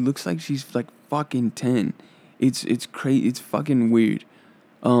 bro, she looks like she's like fucking 10. It's crazy. It's fucking weird.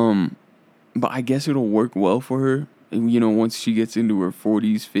 But I guess it'll work well for her, once she gets into her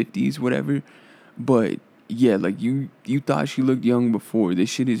 40s, 50s, whatever. But yeah, like you thought she looked young before. This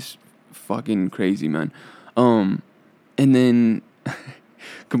shit is fucking crazy, man. And then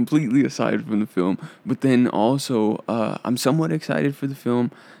completely aside from the film, but then also I'm somewhat excited for the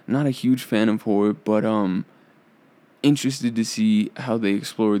film. Not a huge fan of horror, but interested to see how they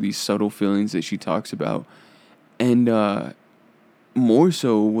explore these subtle feelings that she talks about. And more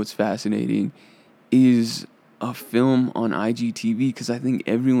so, what's fascinating is a film on IGTV, because I think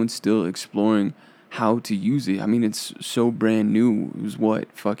everyone's still exploring how to use it. I mean, it's so brand new. It was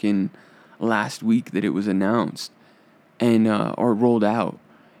fucking last week that it was announced and or rolled out.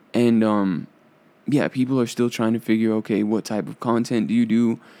 And yeah, people are still trying to figure, okay, what type of content do you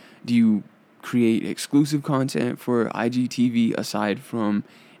do? Do you create exclusive content for IGTV aside from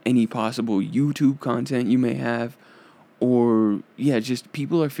any possible YouTube content you may have? Or, yeah, just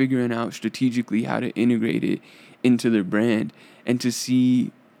people are figuring out strategically how to integrate it into their brand. And to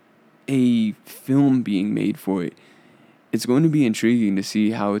see a film being made for it, it's going to be intriguing to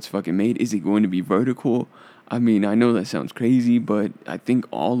see how it's fucking made. Is it going to be vertical? I mean, I know that sounds crazy, but I think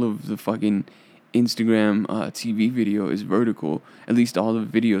all of the fucking Instagram TV video is vertical. At least all the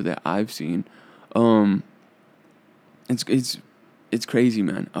video that I've seen. It's crazy,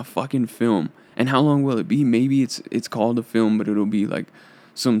 man. A fucking film. And how long will it be? Maybe it's called a film, but it'll be like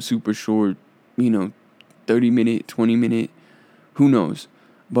some super short, 30-minute, 20-minute, who knows.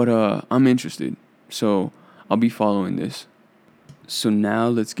 But I'm interested, so I'll be following this. So now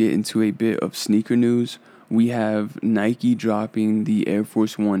let's get into a bit of sneaker news. We have Nike dropping the Air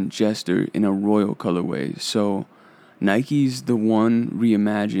Force One Jester in a royal colorway. So Nike's The One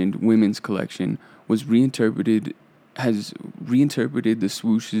reimagined women's collection has reinterpreted the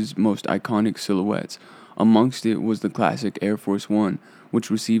swoosh's most iconic silhouettes. Amongst it was the classic Air Force One,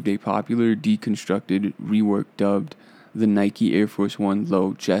 which received a popular deconstructed rework dubbed the Nike Air Force One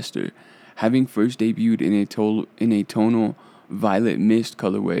Low Jester. Having first debuted in a tonal violet mist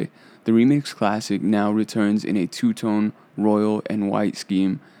colorway, the remix classic now returns in a two-tone royal and white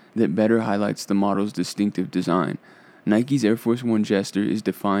scheme that better highlights the model's distinctive design. Nike's Air Force One Jester is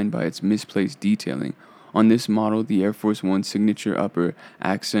defined by its misplaced detailing. On this model, the Air Force One signature upper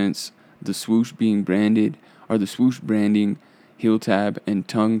accents the swoosh branding, heel tab, and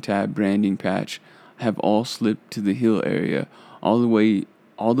tongue tab branding patch have all slipped to the heel area, all the way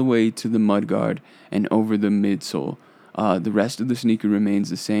to the mudguard and over the midsole. The rest of the sneaker remains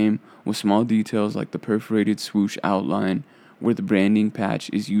the same, with small details like the perforated swoosh outline where the branding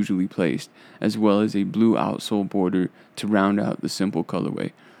patch is usually placed, as well as a blue outsole border to round out the simple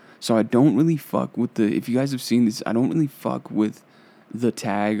colorway. So I don't really fuck with if you guys have seen this, I don't really fuck with the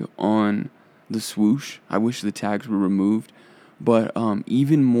tag on the swoosh. I wish the tags were removed. But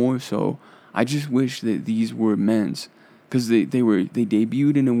even more so, I just wish that these were men's. Because they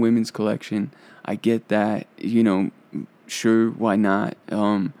debuted in a women's collection. I get that, sure, why not?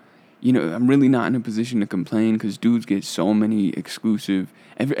 I'm really not in a position to complain because dudes get so many exclusive,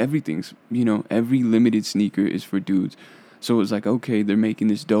 everything's, every limited sneaker is for dudes. So it's like, okay, they're making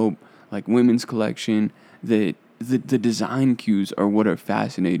this dope, like, women's collection that the design cues are what are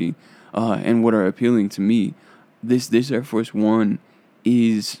fascinating and what are appealing to me. This Air Force One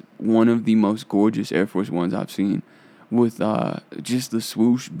is one of the most gorgeous Air Force Ones I've seen. With just the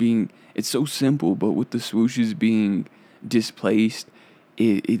swoosh being, it's so simple, but with the swooshes being displaced,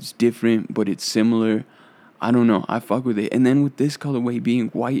 it's different, but it's similar. I don't know, I fuck with it. And then with this colorway being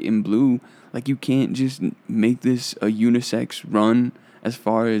white and blue, like, you can't just make this a unisex run as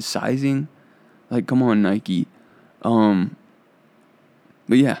far as sizing. Like, come on, Nike. But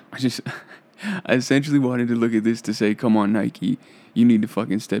yeah, I essentially wanted to look at this to say, come on, Nike, you need to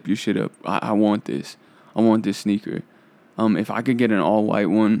fucking step your shit up. I want this. I want this sneaker. If I could get an all-white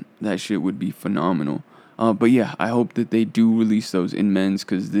one, that shit would be phenomenal. But yeah, I hope that they do release those in men's,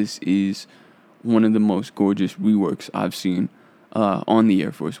 because this is one of the most gorgeous reworks I've seen on the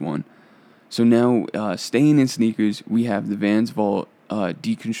Air Force One. So now, staying in sneakers, we have the Vans Vault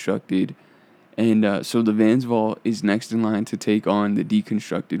deconstructed. And so the Vans Vault is next in line to take on the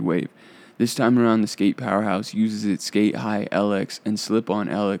deconstructed wave. This time around, the skate powerhouse uses its skate high LX and slip on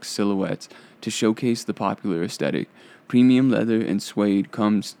LX silhouettes to showcase the popular aesthetic. Premium leather and suede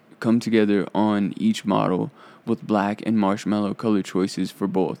come together on each model, with black and marshmallow color choices for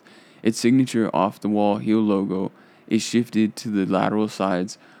both. Its signature off-the-wall heel logo is shifted to the lateral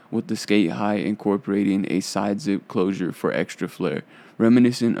sides, with the skate high incorporating a side zip closure for extra flair.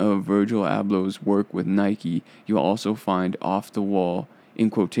 Reminiscent of Virgil Abloh's work with Nike, you'll also find off-the-wall, in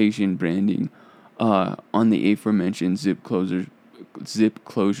quotation, branding on the aforementioned zip closures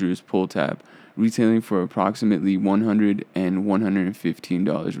pull tab, retailing for approximately $100 and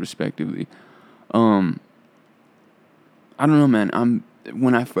 $115 respectively. I don't know, man.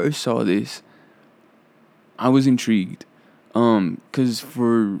 When I first saw this, I was intrigued. 'Cause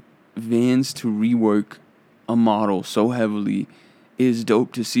for Vans to rework a model so heavily is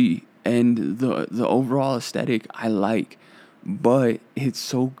dope to see, and the overall aesthetic I like, but it's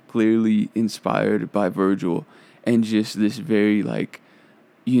so clearly inspired by Virgil and just this very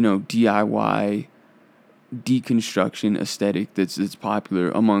DIY deconstruction aesthetic that's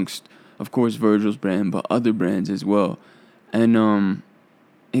popular amongst, of course, Virgil's brand, but other brands as well. And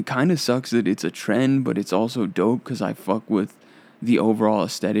it kind of sucks that it's a trend, but it's also dope because I fuck with the overall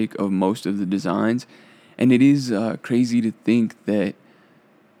aesthetic of most of the designs. And it is crazy to think that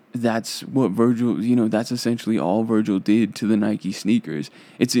that's what Virgil, that's essentially all Virgil did to the Nike sneakers.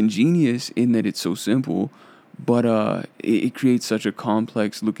 It's ingenious in that it's so simple, but it creates such a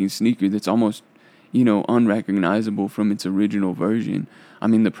complex looking sneaker that's almost, unrecognizable from its original version. I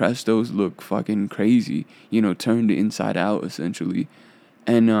mean, the Prestos look fucking crazy, turned inside out essentially.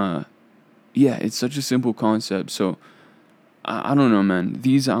 And yeah, it's such a simple concept. So I don't know, man.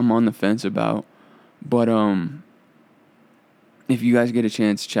 These I'm on the fence about, but if you guys get a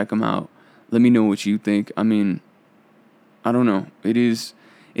chance, check them out. Let me know what you think. I mean, I don't know. It is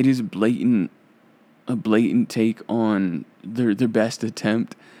a blatant take on their best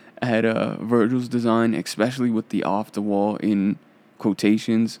attempt at Virgil's design, especially with the off the wall in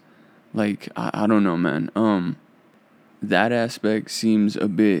quotations. Like I don't know, man. That aspect seems a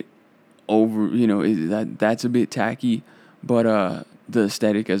bit over. That's a bit tacky, but the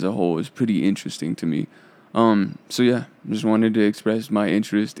aesthetic as a whole is pretty interesting to me. So yeah, just wanted to express my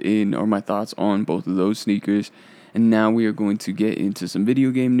interest in or my thoughts on both of those sneakers. And now we are going to get into some video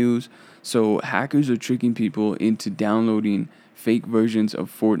game news. So hackers are tricking people into downloading fake versions of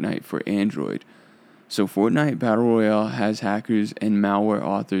Fortnite for Android. So Fortnite Battle Royale has hackers and malware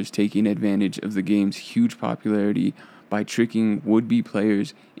authors taking advantage of the game's huge popularity by tricking would-be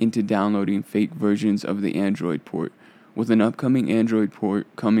players into downloading fake versions of the Android port. With an upcoming Android port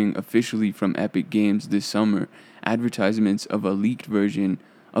coming officially from Epic Games this summer, advertisements of a leaked version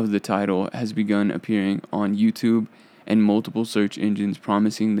of the title has begun appearing on YouTube and multiple search engines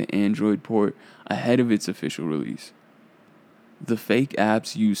promising the Android port ahead of its official release. The fake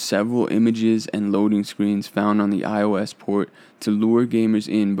apps use several images and loading screens found on the iOS port to lure gamers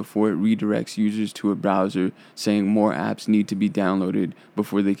in before it redirects users to a browser saying more apps need to be downloaded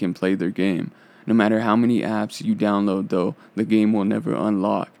before they can play their game. No matter how many apps you download, though, the game will never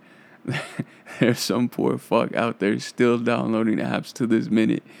unlock. There's some poor fuck out there still downloading apps to this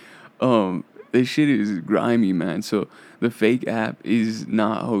minute. This shit is grimy, man. So the fake app is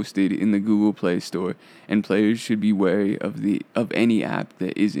not hosted in the Google Play Store, and players should be wary of any app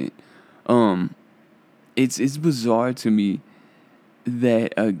that isn't. It's bizarre to me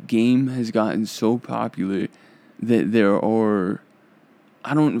that a game has gotten so popular that there are,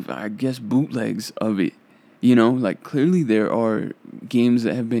 I guess, bootlegs of it. Like clearly there are games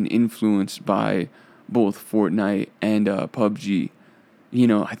that have been influenced by both Fortnite and PUBG.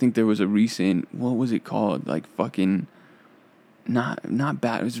 I think there was a recent, what was it called? Like fucking, not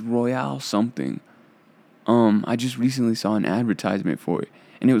bad, it was Royale something. I just recently saw an advertisement for it,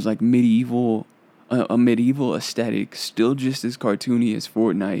 and it was like a medieval aesthetic, still just as cartoony as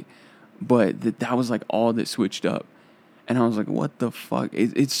Fortnite, but that was like all that switched up. And I was like, what the fuck?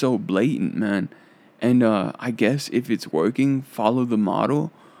 It's so blatant, man. And I guess if it's working, follow the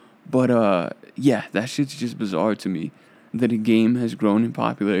model. But yeah, that shit's just bizarre to me. That a game has grown in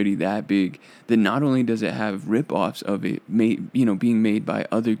popularity that big, that not only does it have rip-offs of it being made by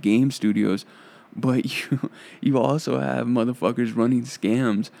other game studios, but you also have motherfuckers running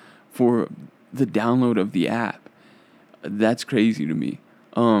scams for the download of the app. That's crazy to me.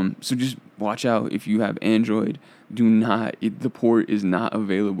 So just watch out if you have Android. The port is not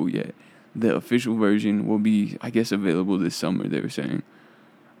available yet. The official version will be, I guess, available this summer, they were saying.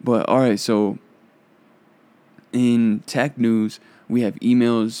 But all right, so in tech news, we have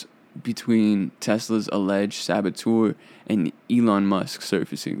emails between Tesla's alleged saboteur and Elon Musk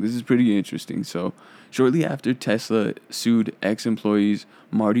surfacing. This is pretty interesting. So, shortly after Tesla sued ex-employee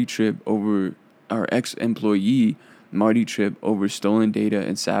Marty Tripp over stolen data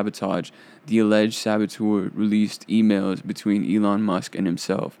and sabotage, the alleged saboteur released emails between Elon Musk and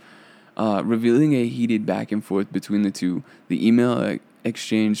himself, revealing a heated back and forth between the two. The email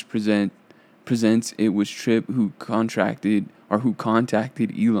exchange presents it was Tripp who contacted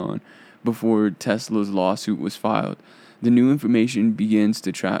Elon before Tesla's lawsuit was filed. The new information begins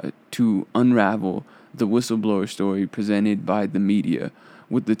to unravel the whistleblower story presented by the media,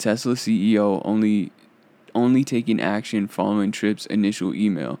 with the Tesla CEO only taking action following Tripp's initial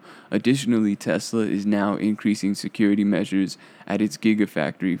email. Additionally, Tesla is now increasing security measures at its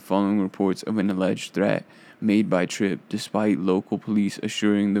Gigafactory following reports of an alleged threat made by Tripp, despite local police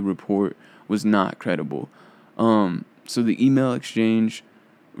assuring the report was not credible. So the email exchange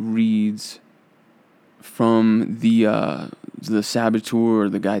reads from the saboteur, or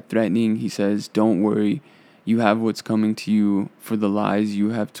the guy threatening. He says, "Don't worry, you have what's coming to you for the lies you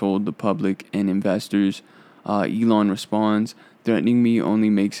have told the public and investors." Elon responds, "Threatening me only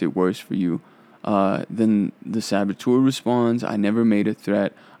makes it worse for you." Then the saboteur responds, "I never made a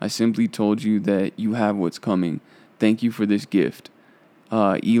threat. I simply told you that you have what's coming. Thank you for this gift."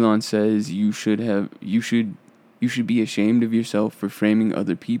 Elon says, "You should be ashamed of yourself for framing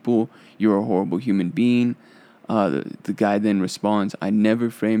other people. You're a horrible human being." The guy then responds, I never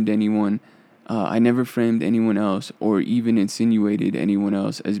framed anyone else or even insinuated anyone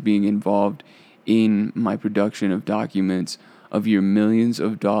else as being involved in my production of documents of your millions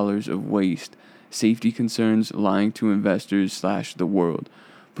of dollars of waste, safety concerns, lying to investors / the world.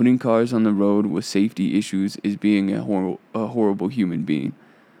 Putting cars on the road with safety issues is being a horrible human being."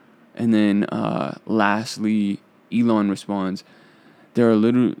 And then lastly, Elon responds, there are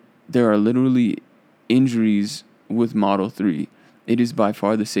literally injuries with Model 3. It is by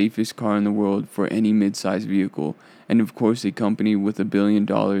far the safest car in the world for any mid-sized vehicle. And of course, a company with $1 billion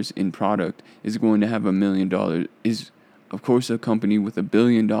in product is going to have $1 million. Of course, a company with $1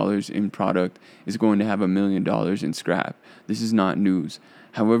 billion in product is going to have $1 million in scrap. This is not news.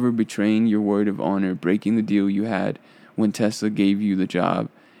 However, betraying your word of honor, breaking the deal you had when Tesla gave you the job,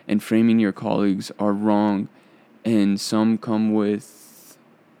 and framing your colleagues are wrong, and some come with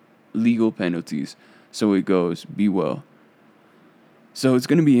legal penalties. So it goes. Be well. So it's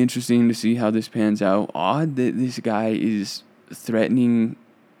going to be interesting to see how this pans out. Odd that this guy is threatening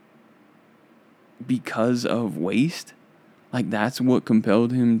because of waste. Like, that's what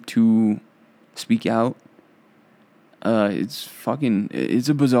compelled him to speak out. It's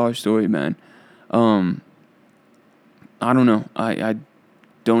a bizarre story, man. I don't know. I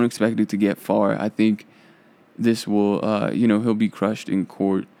don't expect it to get far. I think this will, he'll be crushed in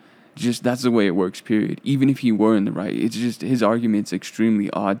court. Just, that's the way it works, period. Even if he were in the right. It's just, his argument's extremely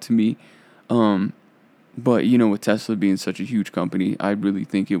odd to me. But, with Tesla being such a huge company, I really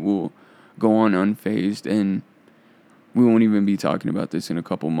think it will go on unfazed, and we won't even be talking about this in a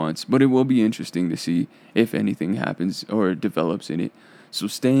couple months. But it will be interesting to see if anything happens or develops in it. So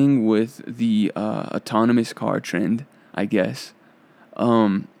staying with the autonomous car trend, I guess,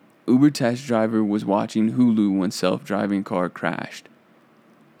 Uber test driver was watching Hulu when self-driving car crashed.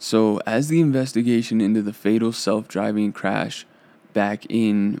 So as the investigation into the fatal self-driving crash back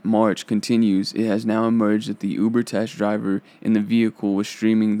in March continues, it has now emerged that the Uber test driver in the vehicle was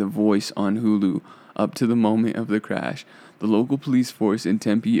streaming The Voice on Hulu up to the moment of the crash. The local police force in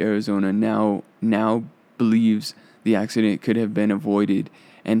Tempe, Arizona now believes the accident could have been avoided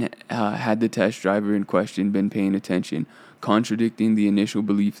and had the test driver in question been paying attention, contradicting the initial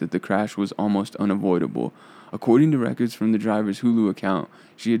belief that the crash was almost unavoidable. According to records from the driver's Hulu account,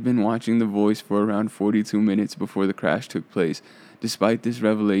 she had been watching The Voice for around 42 minutes before the crash took place. Despite this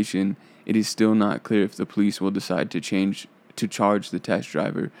revelation, it is still not clear if the police will decide to charge the test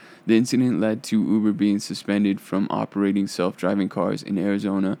driver. The incident led to Uber being suspended from operating self-driving cars in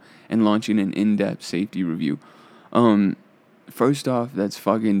Arizona and launching an in-depth safety review. First off, that's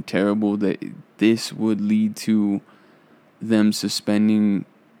fucking terrible that this would lead to them suspending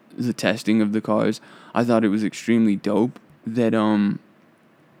the testing of the cars. I thought it was extremely dope that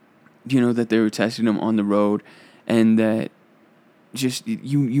that they were testing them on the road, and that just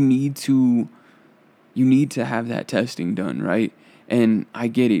you need to have that testing done, right? And I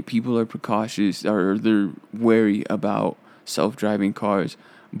get it, people are precautious, or they're wary about self-driving cars,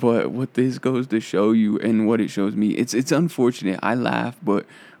 but what this goes to show you, and what it shows me, it's unfortunate. I laugh, but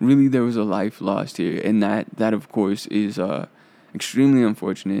really there was a life lost here, and that of course is Extremely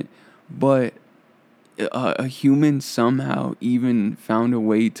unfortunate. But a human somehow even found a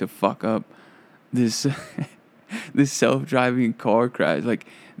way to fuck up this this self-driving car crash. Like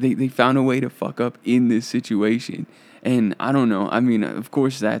they found a way to fuck up in this situation. And I don't know. I mean, of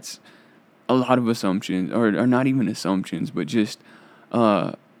course that's a lot of assumptions, or not even assumptions, but just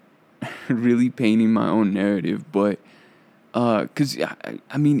uh really painting my own narrative. But cuz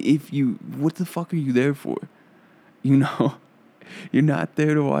I mean, if you, what the fuck are you there for? You know, you're not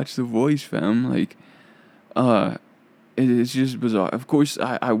there to watch The Voice, fam. Like uh it's just bizarre. Of course,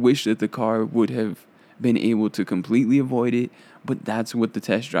 I wish that the car would have been able to completely avoid it, but that's what the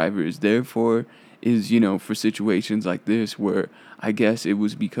test driver is there for, is, for situations like this where I guess it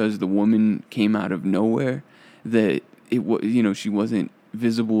was because the woman came out of nowhere that it was, she wasn't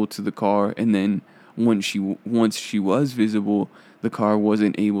visible to the car, and then once she was visible, the car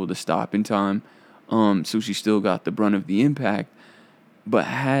wasn't able to stop in time. So she still got the brunt of the impact. But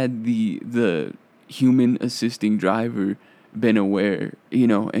had the human assisting driver been aware,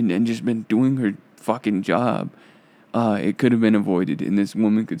 and just been doing her fucking job, it could have been avoided, and this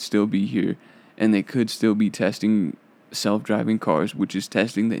woman could still be here, and they could still be testing self-driving cars, which is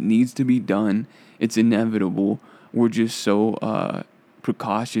testing that needs to be done. It's inevitable. We're just so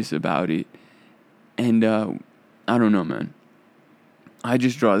precautious about it. And I don't know, man. I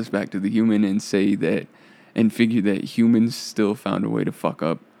just draw this back to the human and say that, and figure that humans still found a way to fuck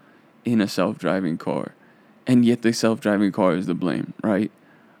up in a self-driving car, and yet the self-driving car is the blame, right?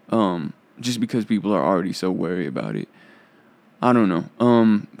 Just because people are already so wary about it. I don't know.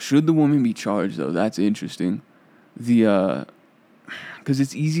 Should the woman be charged though? That's interesting. Because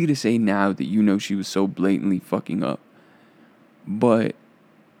it's easy to say now that she was so blatantly fucking up, but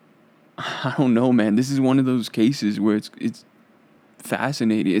I don't know, man. This is one of those cases where it's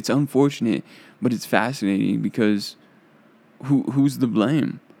fascinating. It's unfortunate, but it's fascinating because who's the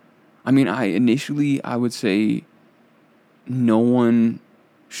blame? I mean, I would say no one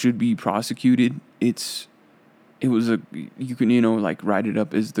should be prosecuted. You can like write it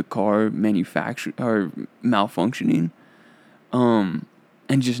up as the car manufacture or malfunctioning, and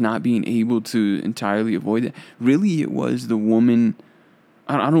just not being able to entirely avoid that. Really, it was the woman.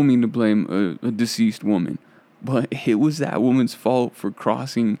 I don't mean to blame a deceased woman, but it was that woman's fault for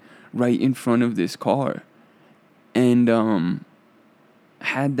crossing right in front of this car. And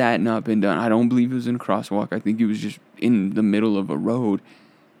had that not been done, I don't believe it was in a crosswalk. I think it was just in the middle of a road.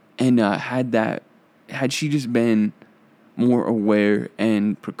 And had she just been more aware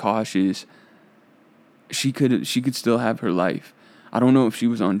and precautious, she could still have her life. I don't know if she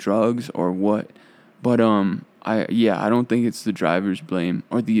was on drugs or what, but I don't think it's the driver's blame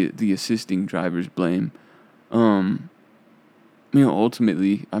or the assisting driver's blame.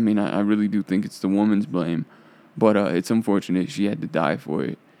 Ultimately, I mean, I really do think it's the woman's blame, but it's unfortunate she had to die for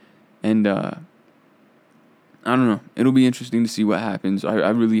it. And I don't know. It'll be interesting to see what happens. I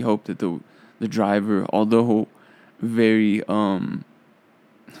really hope that the driver, although very the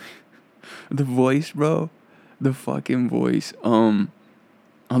voice, bro, the fucking voice, although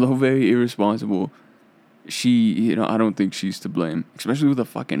very irresponsible, she, I don't think she's to blame, especially with a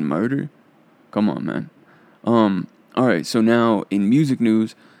fucking murder. Come on, man. All right, so now in music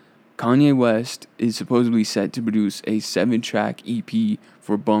news, Kanye West is supposedly set to produce a 7-track EP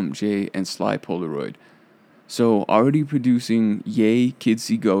for Bump J and Sly Polaroid. So already producing Ye, Kids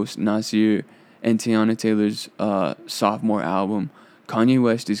See Ghost, Nasir, and Tiana Taylor's sophomore album, Kanye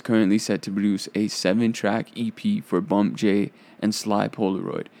West is currently set to produce a 7-track EP for Bump J and Sly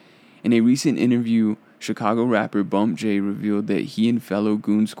Polaroid. In a recent interview, Chicago rapper Bump J revealed that he and fellow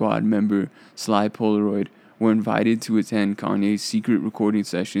Goon Squad member Sly Polaroid were invited to attend Kanye's secret recording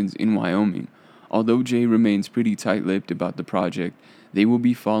sessions in Wyoming. Although Jay remains pretty tight-lipped about the project, they will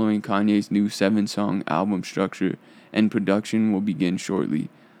be following Kanye's new 7-song album structure, and production will begin shortly.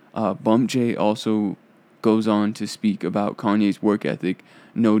 Bump J also goes on to speak about Kanye's work ethic,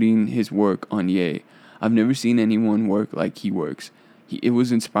 noting his work on Ye. I've never seen anyone work like he works. It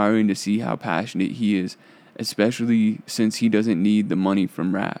was inspiring to see how passionate he is, especially since he doesn't need the money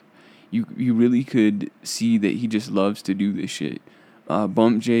from rap. You really could see that he just loves to do this shit.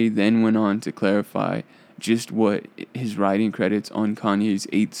 Bump J then went on to clarify just what his writing credits on Kanye's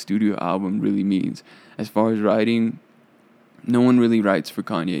 8th studio album really means. As far as writing, no one really writes for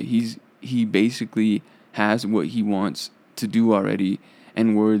Kanye. He basically has what he wants to do already,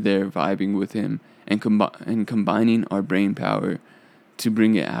 and we're there vibing with him and combining our brain power to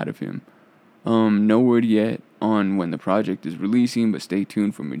bring it out of him. No word yet on when the project is releasing, but stay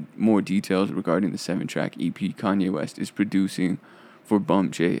tuned for more details regarding the 7-track EP Kanye West is producing for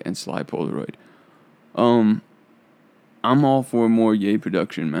Bump J and Sly Polaroid. I'm all for more Ye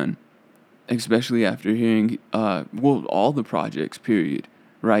production, man. Especially after hearing, all the projects, period.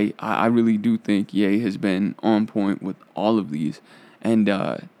 Right? I really do think Ye has been on point with all of these. And,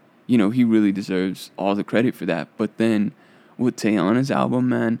 he really deserves all the credit for that. But then with Tayana's album,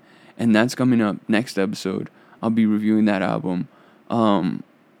 man, and that's coming up next episode, I'll be reviewing that album.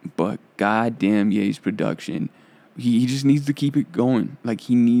 But goddamn Ye's production. He just needs to keep it going. Like,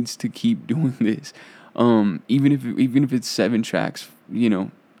 he needs to keep doing this. Even if it's 7 tracks,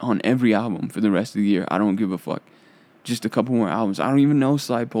 on every album for the rest of the year, I don't give a fuck. Just a couple more albums. I don't even know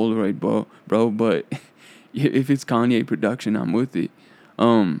Slide Polaroid, bro, but if it's Kanye production, I'm with it.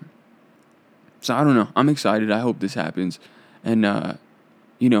 So I don't know. I'm excited. I hope this happens. And, I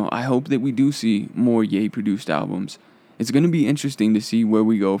hope that we do see more Ye produced albums. It's going to be interesting to see where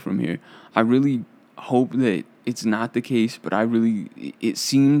we go from here. I really hope that it's not the case, but it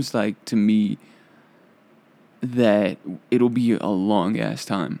seems like to me that it'll be a long ass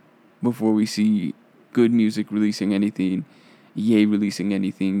time before we see good music releasing anything, Ye releasing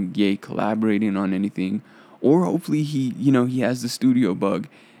anything, Ye collaborating on anything, or hopefully he has the studio bug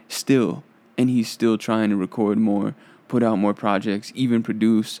still, and he's still trying to record more, put out more projects, even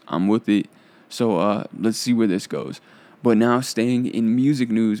produce. I'm with it. So let's see where this goes. But now, staying in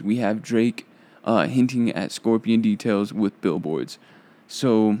music news, we have Drake hinting at Scorpion details with billboards.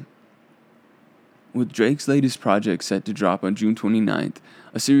 So, with Drake's latest project set to drop on June 29th,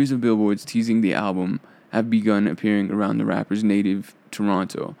 a series of billboards teasing the album have begun appearing around the rapper's native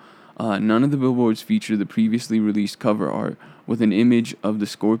Toronto. None of the billboards feature the previously released cover art, with an image of the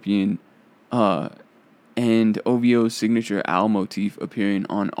Scorpion and OVO's signature owl motif appearing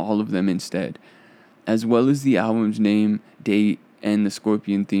on all of them instead. As well as the album's name, date, and the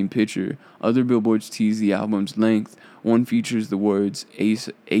Scorpion-themed picture, other billboards tease the album's length. One features the words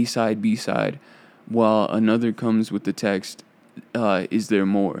A-side, B-side, while another comes with the text, is there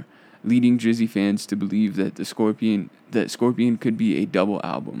more, leading Drizzy fans to believe that Scorpion could be a double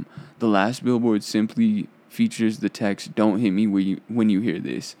album. The last billboard simply features the text, don't hit me when you hear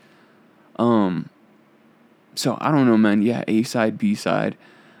this. So I don't know, man. Yeah, A-side, B-side.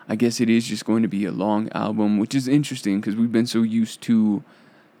 I guess it is just going to be a long album, which is interesting because we've been so used to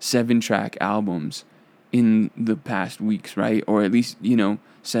 7-track albums in the past weeks, right? Or at least,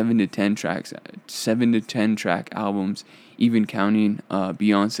 7 to 10 track albums, even counting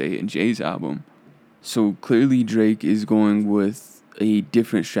Beyonce and Jay's album. So clearly Drake is going with a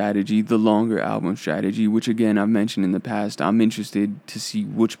different strategy, the longer album strategy, which again I've mentioned in the past. I'm interested to see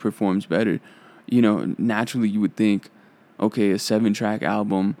which performs better. Naturally you would think, okay, a 7-track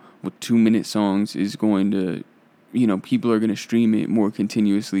album with 2-minute songs is going to, people are going to stream it more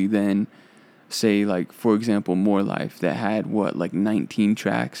continuously than, say, like, for example, More Life, that had, 19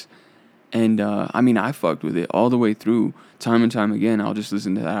 tracks. And, I fucked with it all the way through. Time and time again, I'll just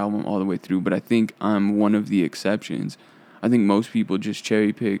listen to that album all the way through. But I think I'm one of the exceptions. I think most people just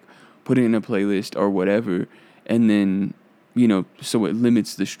cherry pick, put it in a playlist or whatever, and then, so it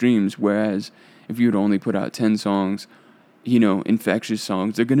limits the streams. Whereas if you would only put out 10 songs, infectious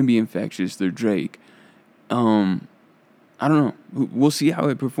songs, they're going to be infectious. They're Drake. I don't know. We'll see how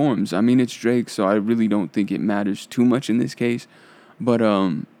it performs. It's Drake, so I really don't think it matters too much in this case. But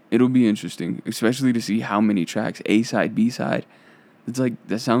it'll be interesting, especially to see how many tracks, A-side, B-side. It's like,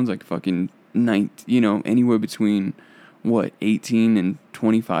 that sounds like fucking anywhere between 18 and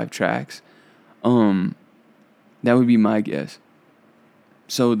 25 tracks. That would be my guess.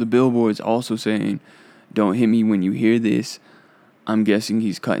 So the billboard's also saying, don't hit me when you hear this. I'm guessing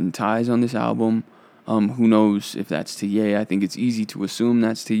he's cutting ties on this album. Who knows if that's to Ye? I think it's easy to assume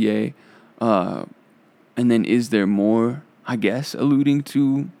that's to Ye. And then is there more? I guess alluding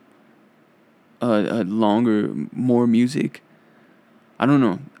to a longer, more music. I don't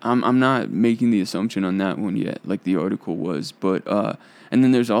know. I'm not making the assumption on that one yet, like the article was. But and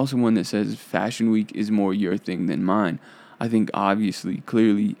then there's also one that says Fashion Week is more your thing than mine. I think obviously,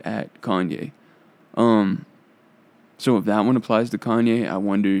 clearly at Kanye. So if that one applies to Kanye, I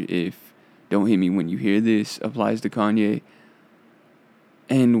wonder if Don't Hit Me When You Hear This applies to Kanye.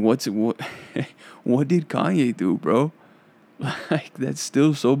 And what what did Kanye do, bro? Like, that's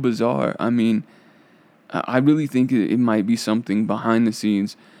still so bizarre. I really think it might be something behind the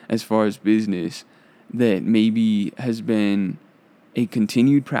scenes as far as business that maybe has been a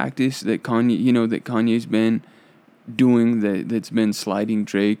continued practice that Kanye's been doing, that's been sliding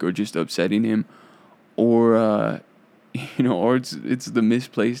Drake or just upsetting him, or or it's the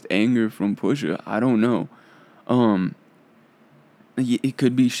misplaced anger from Pusha. I don't know. It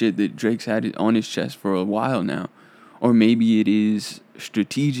could be shit that Drake's had it on his chest for a while now, or maybe it is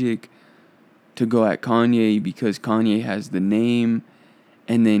strategic to go at Kanye because Kanye has the name,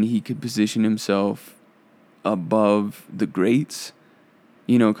 and then he could position himself above the greats.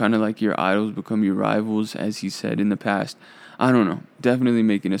 Kind of like your idols become your rivals, as he said in the past. I don't know. Definitely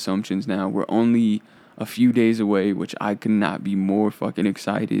making assumptions now. We're only a few days away, which I could not be more fucking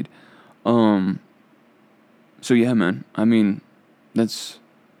excited. So yeah, man. I mean, that's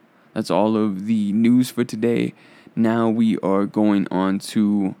all of the news for today. Now we are going on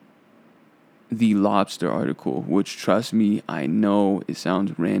to the lobster article, which, trust me, I know it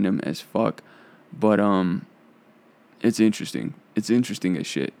sounds random as fuck, but it's interesting. It's interesting as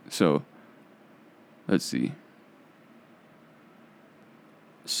shit. So let's see.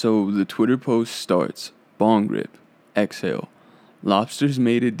 So the Twitter post starts, bong rip, exhale. Lobsters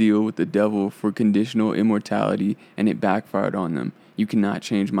made a deal with the devil for conditional immortality and it backfired on them. You cannot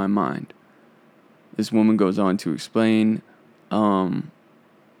change my mind. This woman goes on to explain,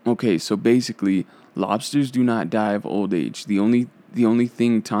 okay, so basically, lobsters do not die of old age. The only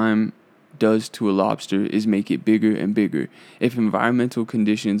thing time does to a lobster is make it bigger and bigger. If environmental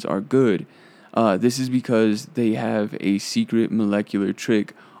conditions are good, this is because they have a secret molecular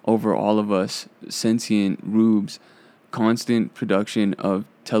trick over all of us sentient rubes, constant production of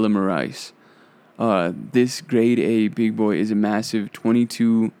telomerase. This grade A big boy is a massive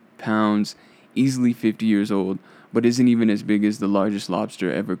 22 pounds, easily 50 years old, but isn't even as big as the largest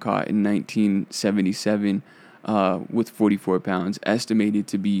lobster ever caught in 1977, with 44 pounds, estimated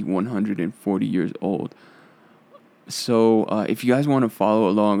to be 140 years old. So if you guys want to follow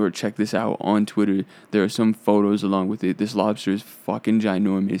along or check this out on Twitter, there are some photos along with it. This lobster is fucking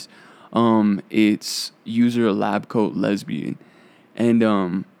ginormous. It's user labcoat lesbian.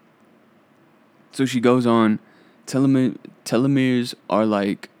 And so she goes on, telomeres are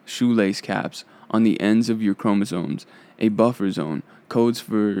like shoelace caps on the ends of your chromosomes, a buffer zone, codes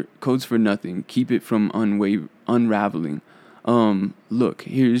for nothing, keep it from unraveling. Look,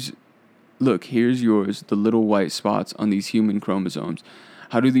 here's yours, the little white spots on these human chromosomes.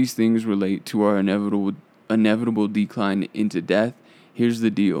 How do these things relate to our inevitable decline into death? Here's the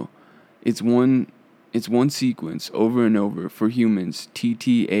deal. It's one sequence over and over for humans,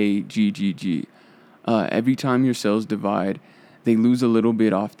 TTAGGG. Every time your cells divide, they lose a little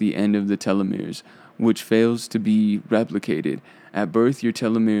bit off the end of the telomeres, which fails to be replicated. At birth, your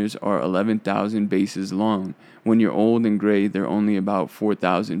telomeres are 11,000 bases long. When you're old and gray, they're only about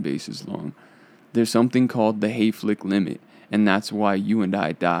 4,000 bases long. There's something called the Hayflick limit, and that's why you and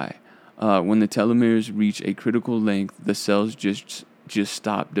I die. When the telomeres reach a critical length, the cells just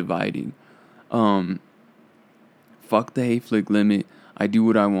stop dividing. Fuck the Hayflick limit. I do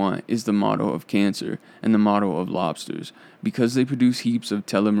what I want is the motto of cancer and the motto of lobsters. Because they produce heaps of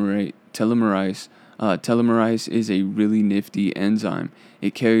telomerase, telomerase is a really nifty enzyme.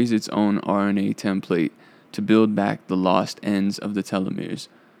 It carries its own RNA template to build back the lost ends of the telomeres.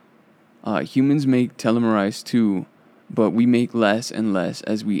 Humans make telomerase too, but we make less and less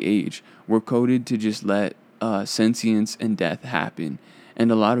as we age. We're coded to just let sentience and death happen.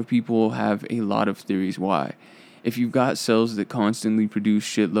 And a lot of people have a lot of theories why. If you've got cells that constantly produce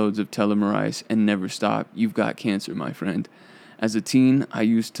shitloads of telomerase and never stop, you've got cancer, my friend. As a teen, I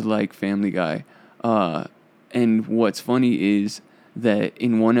used to like Family Guy. And what's funny is that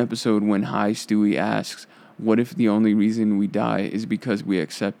in one episode when Hi Stewie asks, what if the only reason we die is because we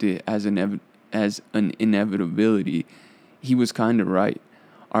accept it as an inevitability, he was kind of right.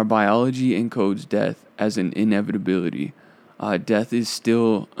 Our biology encodes death as an inevitability. Death is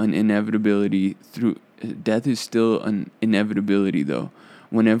still an inevitability though.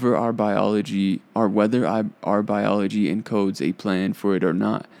 Whenever our biology encodes a plan for it or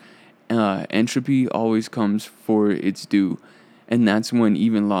not. Entropy always comes for its due, and that's when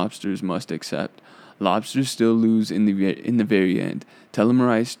even lobsters must accept. Lobsters still lose in the very end.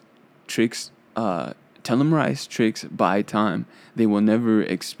 Telomerase tricks by time. They will never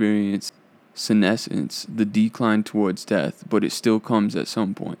experience senescence, the decline towards death, but it still comes at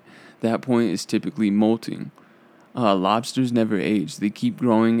some point. That point is typically molting. Lobsters never age. They keep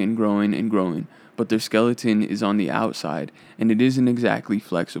growing and growing and growing, but their skeleton is on the outside, and it isn't exactly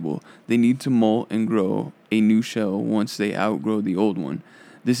flexible. They need to molt and grow a new shell once they outgrow the old one.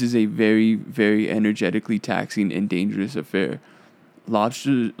 This is a very, very energetically taxing and dangerous affair.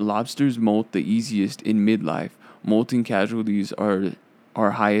 Lobsters molt the easiest in midlife. Molting casualties are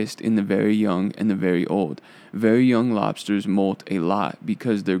highest in the very young and the very old. Very young lobsters molt a lot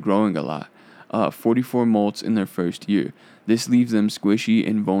because they're growing a lot. 44 molts in their first year. This leaves them squishy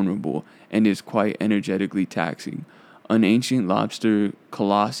and vulnerable and is quite energetically taxing. An ancient lobster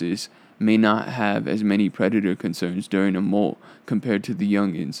colossus may not have as many predator concerns during a molt compared to the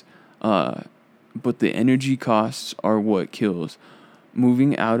youngins. but the energy costs are what kills.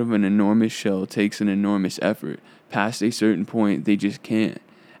 Moving out of an enormous shell takes an enormous effort. Past a certain point, they just can't.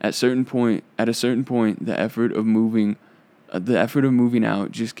 At a certain point, the effort of moving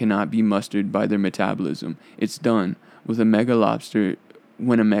out just cannot be mustered by their metabolism. It's done. When a mega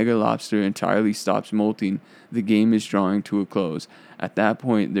lobster entirely stops molting, the game is drawing to a close. At that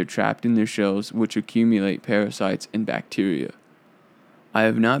point, they're trapped in their shells, which accumulate parasites and bacteria. I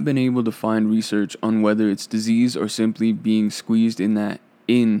have not been able to find research on whether it's disease or simply being squeezed in that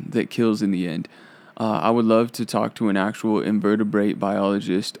kills in the end. I would love to talk to an actual invertebrate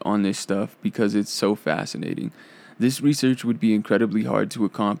biologist on this stuff because it's so fascinating. This research would be incredibly hard to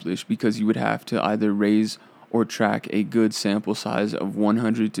accomplish because you would have to either raise or track a good sample size of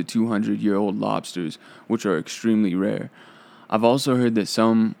 100 to 200-year-old lobsters, which are extremely rare. I've also heard that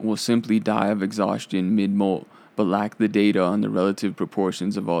some will simply die of exhaustion mid-molt, but lack the data on the relative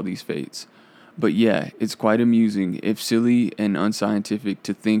proportions of all these fates. But yeah, it's quite amusing, if silly and unscientific,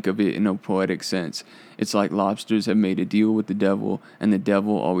 to think of it in a poetic sense. It's like lobsters have made a deal with the devil, and the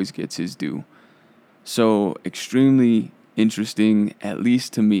devil always gets his due. So, extremely interesting, at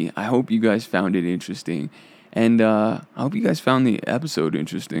least to me. I hope you guys found it interesting. And I hope you guys found the episode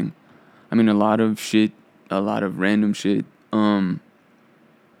interesting. I mean, a lot of random shit. And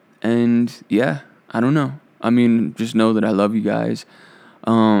yeah, I don't know. I mean, just know that I love you guys.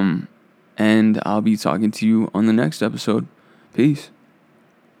 And I'll be talking to you on the next episode. Peace.